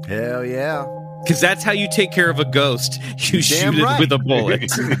rifle. Hell yeah. Because that's how you take care of a ghost. You shoot it with a bullet.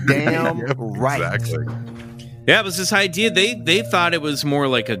 Damn right. Exactly. Yeah, it was this idea. They thought it was more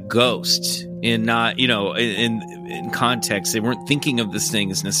like a ghost in not, in context. They weren't thinking of this thing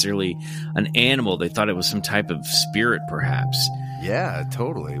as necessarily an animal. They thought it was some type of spirit, perhaps. Yeah,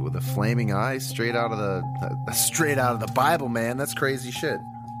 totally. With a flaming eye straight out of the Bible, man. That's crazy shit.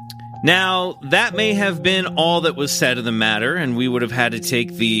 Now, that may have been all that was said of the matter, and we would have had to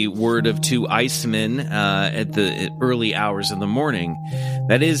take the word of two icemen at the early hours of the morning.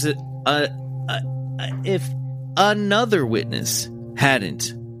 That is, if another witness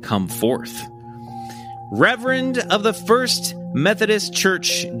hadn't come forth. Reverend of the First Methodist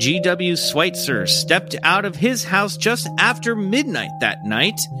Church, G.W. Schweitzer, stepped out of his house just after midnight that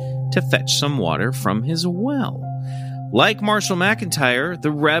night to fetch some water from his well. Like Marshall McIntyre,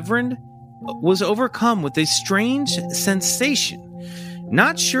 the Reverend was overcome with a strange sensation.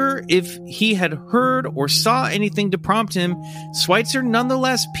 Not sure if he had heard or saw anything to prompt him, Schweitzer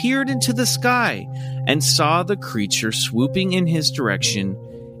nonetheless peered into the sky and saw the creature swooping in his direction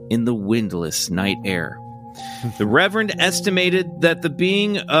in the windless night air. The Reverend estimated that the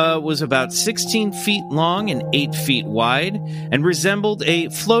being was about 16 feet long and 8 feet wide and resembled a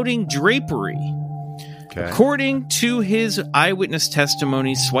floating drapery. Okay. According to his eyewitness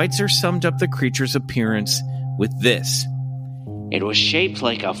testimony, Schweitzer summed up the creature's appearance with this. It was shaped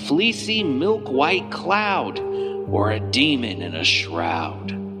like a fleecy milk-white cloud or a demon in a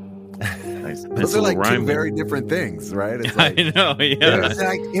shroud. Nice. Those are like two very different things, right? It's like, I know, yeah. It's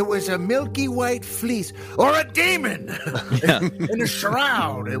like it was a milky white fleece or a demon in a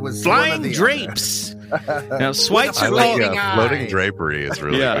shroud. It was flying drapes. Now, Schweitzer floating drapery is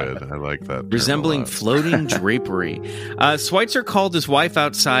really good. I like that. Resembling floating drapery. Schweitzer called his wife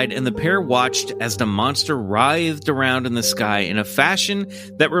outside, and the pair watched as the monster writhed around in the sky in a fashion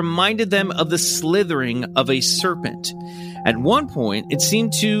that reminded them of the slithering of a serpent. At one point, it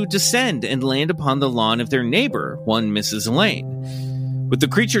seemed to descend and land upon the lawn of their neighbor, one Mrs. Lane. With the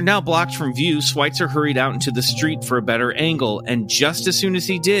creature now blocked from view, Schweitzer hurried out into the street for a better angle, and just as soon as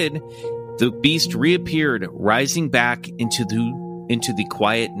he did, the beast reappeared, rising back into the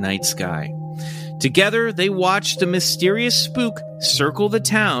quiet night sky. Together, they watched the mysterious spook circle the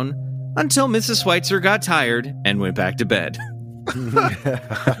town until Mrs. Schweitzer got tired and went back to bed.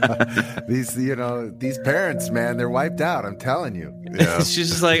 These parents, man, they're wiped out. I'm telling you. Yeah. She's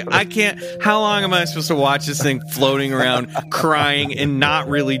just like, I can't. How long am I supposed to watch this thing floating around, crying, and not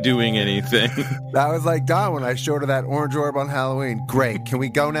really doing anything? That was like Dawn when I showed her that orange orb on Halloween. Great. Can we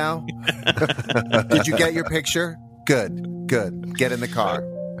go now? Did you get your picture? Good. Get in the car.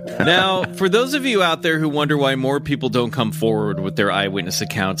 Now, for those of you out there who wonder why more people don't come forward with their eyewitness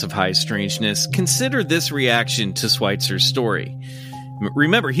accounts of high strangeness, consider this reaction to Schweitzer's story.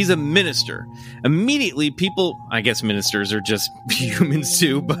 Remember, he's a minister. Immediately, people, I guess ministers are just humans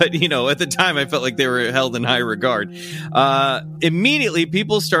too, but, at the time I felt like they were held in high regard. Immediately,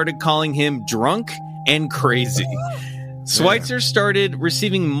 people started calling him drunk and crazy. Schweitzer started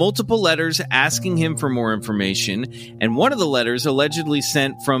receiving multiple letters asking him for more information, and one of the letters allegedly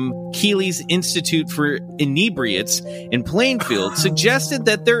sent from Keeley's Institute for Inebriates in Plainfield suggested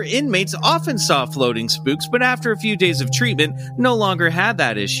that their inmates often saw floating spooks, but after a few days of treatment, no longer had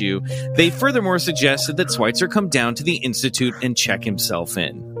that issue. They furthermore suggested that Schweitzer come down to the Institute and check himself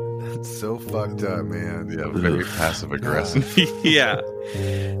in. That's so fucked up, man. Yeah, very passive aggressive. Yeah.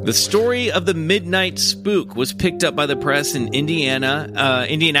 The story of the Midnight Spook was picked up by the press in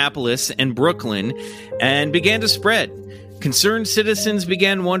Indianapolis and Brooklyn and began to spread. Concerned citizens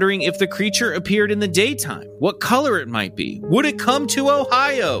began wondering if the creature appeared in the daytime, what color it might be. Would it come to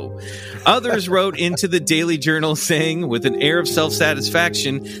Ohio? Others wrote into the Daily Journal saying, with an air of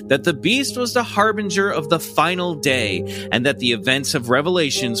self-satisfaction, that the beast was the harbinger of the final day and that the events of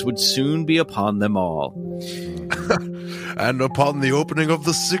Revelations would soon be upon them all. And upon the opening of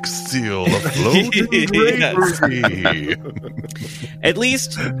the sixth seal, a floating drapery. At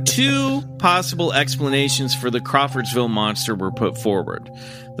least two possible explanations for the Crawfordsville monster were put forward.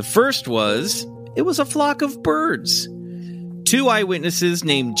 The first was, it was a flock of birds. Two eyewitnesses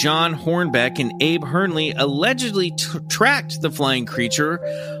named John Hornbeck and Abe Hernley allegedly tracked the flying creature,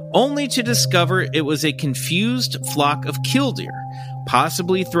 only to discover it was a confused flock of killdeer,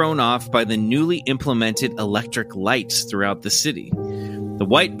 possibly thrown off by the newly implemented electric lights throughout the city. The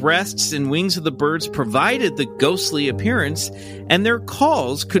white breasts and wings of the birds provided the ghostly appearance, and their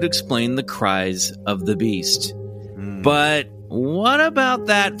calls could explain the cries of the beast. But what about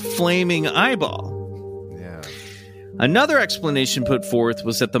that flaming eyeball? Yeah. Another explanation put forth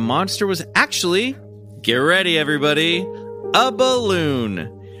was that the monster was actually, get ready everybody, a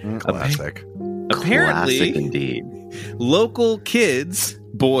balloon. Classic. Apparently, Classic indeed. Local kids,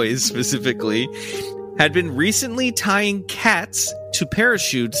 boys specifically, had been recently tying cats to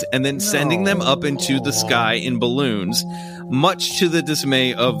parachutes and then sending them up into the sky in balloons, much to the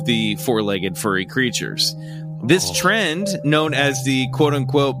dismay of the four-legged furry creatures. This trend, known as the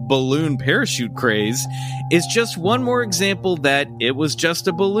quote-unquote balloon parachute craze, is just one more example that it was just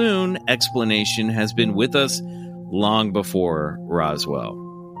a balloon explanation has been with us long before Roswell.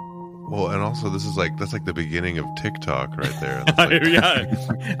 Well, and also that's like the beginning of TikTok right there. Yeah,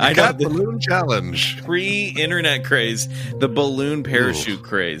 I got know. balloon challenge. Pre-internet craze, the balloon parachute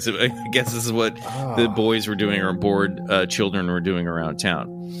craze. I guess this is what the boys were doing, or bored children were doing around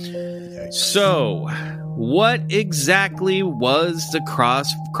town. So, what exactly was the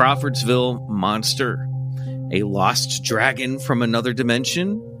Crawfordsville monster? A lost dragon from another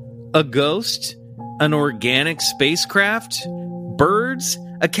dimension? A ghost? An organic spacecraft? Birds?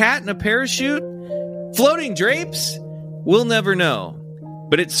 A cat in a parachute? Floating drapes? We'll never know.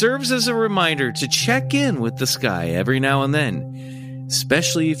 But it serves as a reminder to check in with the sky every now and then,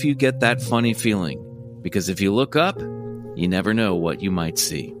 especially if you get that funny feeling. Because if you look up, you never know what you might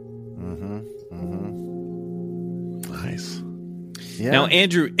see. Nice. Yeah. Now,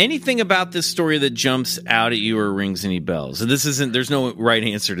 Andrew, anything about this story that jumps out at you or rings any bells? There's no right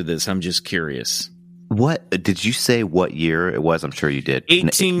answer to this. I'm just curious. What did you say? What year it was? I'm sure you did.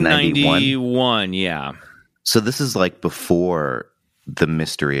 1891. Yeah. So this is like before the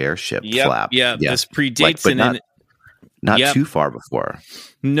mystery airship flap. Yeah. This predates not too far before.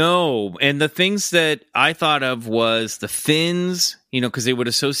 No, and the things that I thought of was the fins. Because they would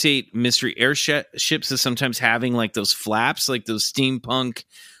associate mystery airships as sometimes having like those flaps, like those steampunk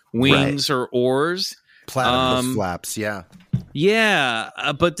wings or oars. Platypus flaps, yeah. Yeah,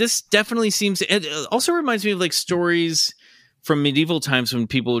 but this definitely seems... It also reminds me of like stories from medieval times when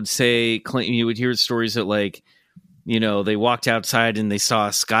people would say... You would hear stories that like, they walked outside and they saw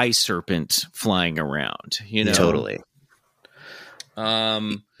a sky serpent flying around, Totally.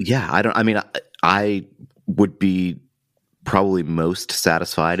 I would be probably most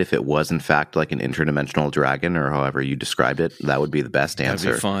satisfied if it was in fact like an interdimensional dragon, or however you described it. That would be the best answer.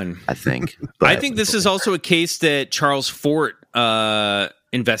 That'd be fun. I think. I think this is also a case that Charles Fort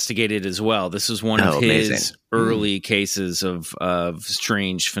investigated as well. This was one of his early cases of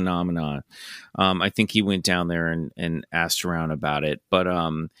strange phenomena. I think he went down there and asked around about it. But I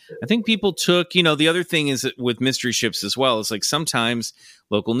think people took, the other thing is that with mystery ships as well, is like sometimes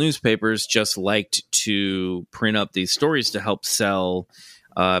local newspapers just liked to print up these stories to help sell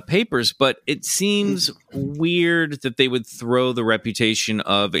papers. But it seems weird that they would throw the reputation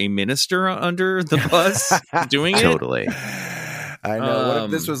of a minister under the bus doing it. Totally. I know. What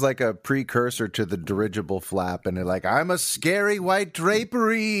if this was like a precursor to the dirigible flap, and they're like, "I'm a scary white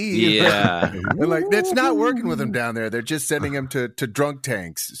drapery." Yeah, and like it's not working with them down there. They're just sending them to drunk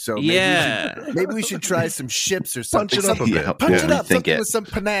tanks. So maybe we should try some ships or something. Punch it up a bit. Punch it up, something with some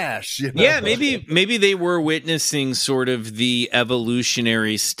panache. You know? Yeah, maybe they were witnessing sort of the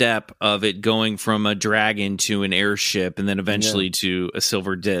evolutionary step of it going from a dragon to an airship, and then eventually to a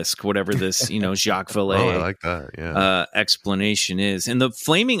silver disc, whatever this Jacques Vallée I like that. Explanation is. And the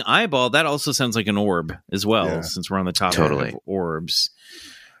flaming eyeball, that also sounds like an orb as well, since we're on the topic of orbs.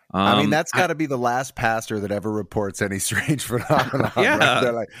 I mean, that's got to be the last pastor that ever reports any strange phenomenon. Yeah. Right?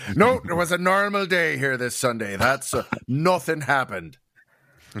 They're like, no, it was a normal day here this Sunday. That's nothing happened.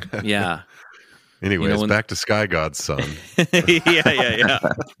 Yeah. Anyways, back to Sky God's son. Yeah.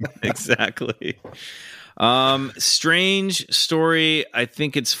 Exactly. Strange story. I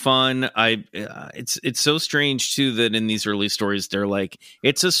think it's fun. It's so strange too that in these early stories they're like,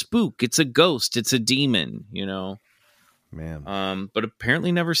 it's a spook, it's a ghost, it's a demon, Man. But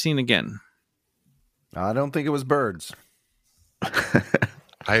apparently never seen again. I don't think it was birds.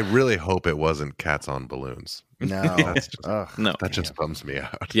 I really hope it wasn't cats on balloons. No, that just bums me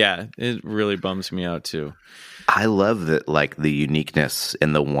out. Yeah, it really bums me out too. I love that, like the uniqueness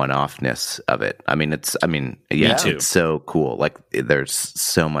and the one-offness of it. It's so cool. Like there's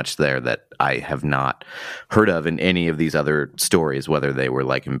so much there that I have not heard of in any of these other stories, whether they were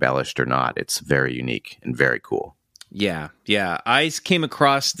like embellished or not. It's very unique and very cool. Yeah. I came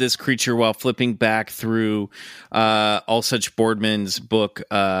across this creature while flipping back through Allsuch Boardman's book,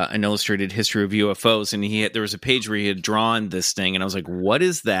 An Illustrated History of UFOs, and there was a page where he had drawn this thing, and I was like, what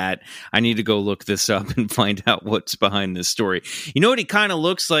is that? I need to go look this up and find out what's behind this story. You know what he kind of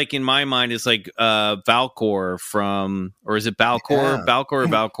looks like in my mind is like Valcor from, or is it Balcor? Yeah. Valcor or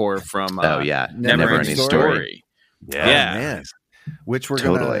Valcor from Never Ending Story. Yeah. Man. Which we're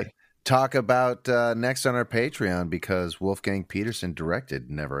going to talk about next on our Patreon, because Wolfgang Peterson directed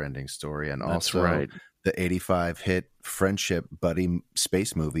Neverending Story, and also the 85 hit friendship buddy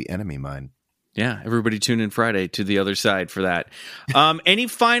space movie Enemy Mine. Yeah, everybody tune in Friday to The Other Side for that. Any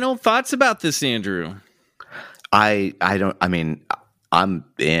final thoughts about this, Andrew? I'm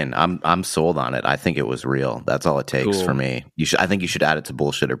in. I'm sold on it. I think it was real. That's all it takes for me. I think you should add it to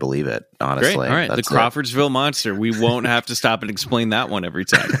Bullshit or Believe It, honestly. Great. All right. That's the Crawfordsville Monster. We won't have to stop and explain that one every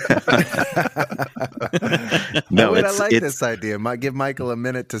time. No, I like this idea. Give Michael a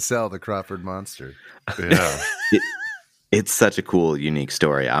minute to sell the Crawford Monster. Yeah. It's such a cool, unique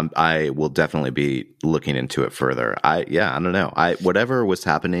story. I will definitely be looking into it further. I don't know. Whatever was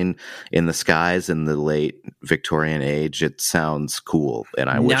happening in the skies in the late Victorian age, it sounds cool, and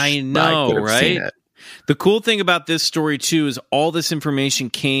I wish I could have seen it. The cool thing about this story too is all this information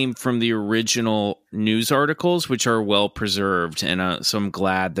came from the original news articles, which are well preserved, and so I'm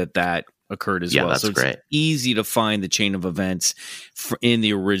glad that occurred as well. That's so great. It's easy to find the chain of events in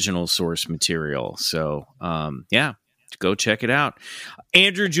the original source material. So go check it out.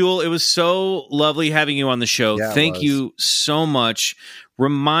 Andrew Jewell, it was so lovely having you on the show. Yeah, Thank you so much.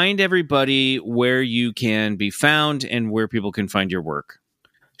 Remind everybody where you can be found and where people can find your work.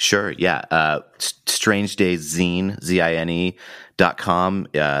 Sure, yeah. Strange Days Zine, ZINE.com,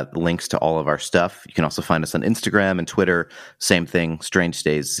 links to all of our stuff. You can also find us on Instagram and Twitter. Same thing, Strange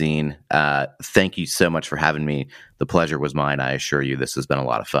Days Zine. Thank you so much for having me. The pleasure was mine. I assure you this has been a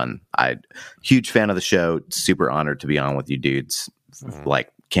lot of fun. Huge fan of the show. Super honored to be on with you dudes. Like,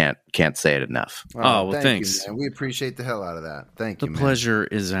 can't say it enough. Thanks. You, we appreciate the hell out of that. Thank you, man. The pleasure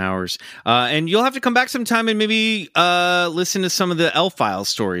is ours. And you'll have to come back sometime and maybe listen to some of the L-File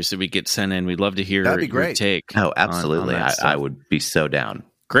stories that we get sent in. We'd love to hear your take. Oh, absolutely. I would be so down.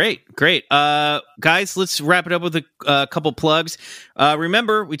 Great. Guys, let's wrap it up with a couple plugs.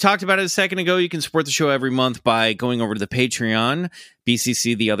 Remember, we talked about it a second ago. You can support the show every month by going over to the Patreon,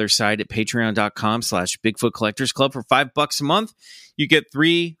 BCC The Other Side at patreon.com/Bigfoot Collectors Club for $5 a month. You get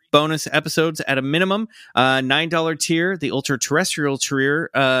 3 bonus episodes at a minimum. $9 tier, the ultra terrestrial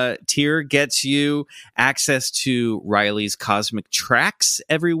tier gets you access to Riley's Cosmic Tracks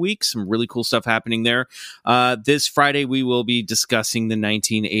every week. Some really cool stuff happening there. This Friday, we will be discussing the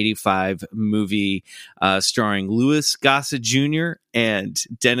 1985 movie starring Louis Gossett Jr. and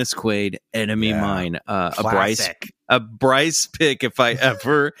Dennis Quaid, Enemy Mine. A Bryce pick if I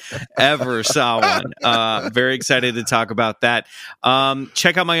ever saw one. Very excited to talk about that.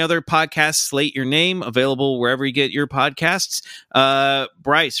 Check out my other podcast, Slate Your Name, available wherever you get your podcasts.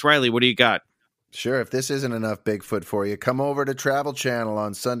 Bryce, Riley, what do you got? Sure. If this isn't enough Bigfoot for you, come over to Travel Channel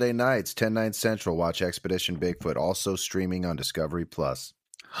on Sunday nights, 10, 9 Central. Watch Expedition Bigfoot, also streaming on Discovery Plus.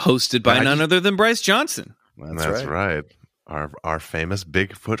 Hosted by none other than Bryce Johnson. That's right. our famous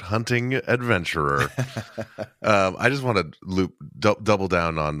Bigfoot hunting adventurer. I just want to double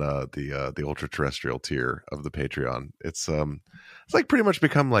down on the ultra terrestrial tier of the Patreon. It's like pretty much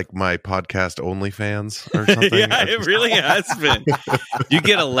become like my podcast OnlyFans or something. Yeah, it really has been. You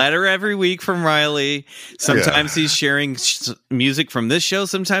get a letter every week from Riley. Sometimes he's sharing music from this show.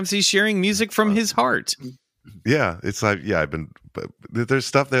 Sometimes he's sharing music from his heart. Yeah, it's like there's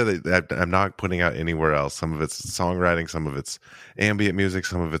stuff there that I'm not putting out anywhere else. Some of it's songwriting, some of it's ambient music,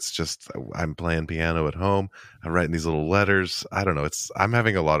 some of it's just I'm playing piano at home. I'm writing these little letters. I don't know. I'm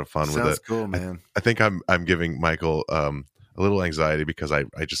having a lot of fun with it. Sounds cool, man. I think I'm giving Michael a little anxiety because I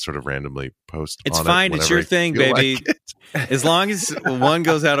just sort of randomly post. It's fine. It's your thing, baby. Like as long as one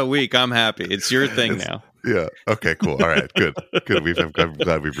goes out a week, I'm happy. It's your thing now. Yeah. Okay. Cool. All right. Good. I'm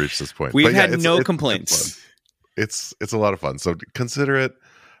glad we've reached this point. We've had no complaints. It's a lot of fun. So consider it.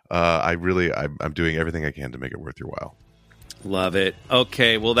 I'm doing everything I can to make it worth your while. Love it.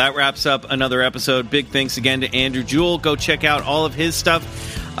 Okay, well, that wraps up another episode. Big thanks again to Andrew Jewell. Go check out all of his stuff.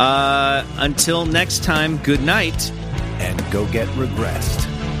 Until next time, good night. And go get regressed.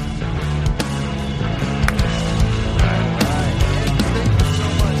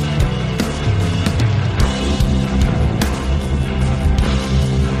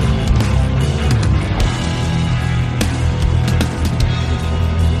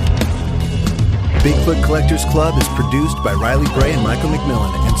 Bigfoot Collectors Club is produced by Riley Bray and Michael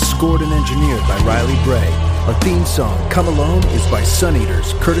McMillan and scored and engineered by Riley Bray. Our theme song, Come Alone, is by Sun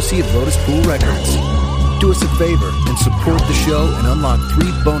Eaters, courtesy of Lotus Pool Records. Do us a favor and support the show and unlock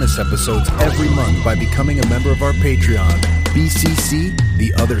 3 bonus episodes every month by becoming a member of our Patreon, BCC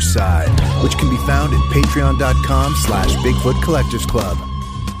The Other Side, which can be found at patreon.com/Bigfoot Collectors Club.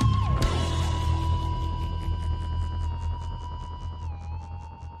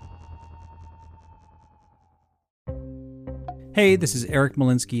 Hey, this is Eric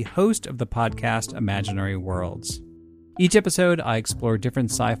Malinsky, host of the podcast Imaginary Worlds. Each episode, I explore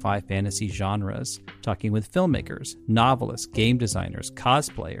different sci-fi fantasy genres, talking with filmmakers, novelists, game designers,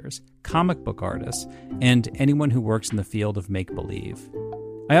 cosplayers, comic book artists, and anyone who works in the field of make-believe.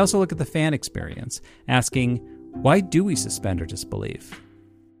 I also look at the fan experience, asking, why do we suspend our disbelief?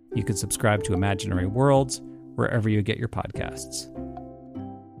 You can subscribe to Imaginary Worlds wherever you get your podcasts.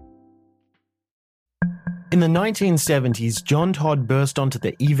 In the 1970s, John Todd burst onto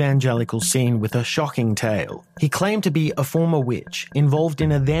the evangelical scene with a shocking tale. He claimed to be a former witch, involved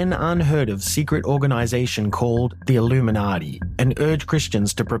in a then unheard-of secret organization called the Illuminati, and urged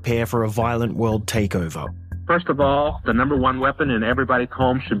Christians to prepare for a violent world takeover. First of all, the number one weapon in everybody's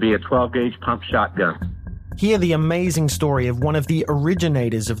home should be a 12-gauge pump shotgun. Hear the amazing story of one of the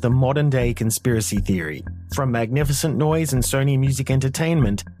originators of the modern-day conspiracy theory. From Magnificent Noise and Sony Music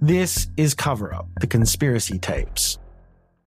Entertainment, this is Cover Up, the Conspiracy Tapes.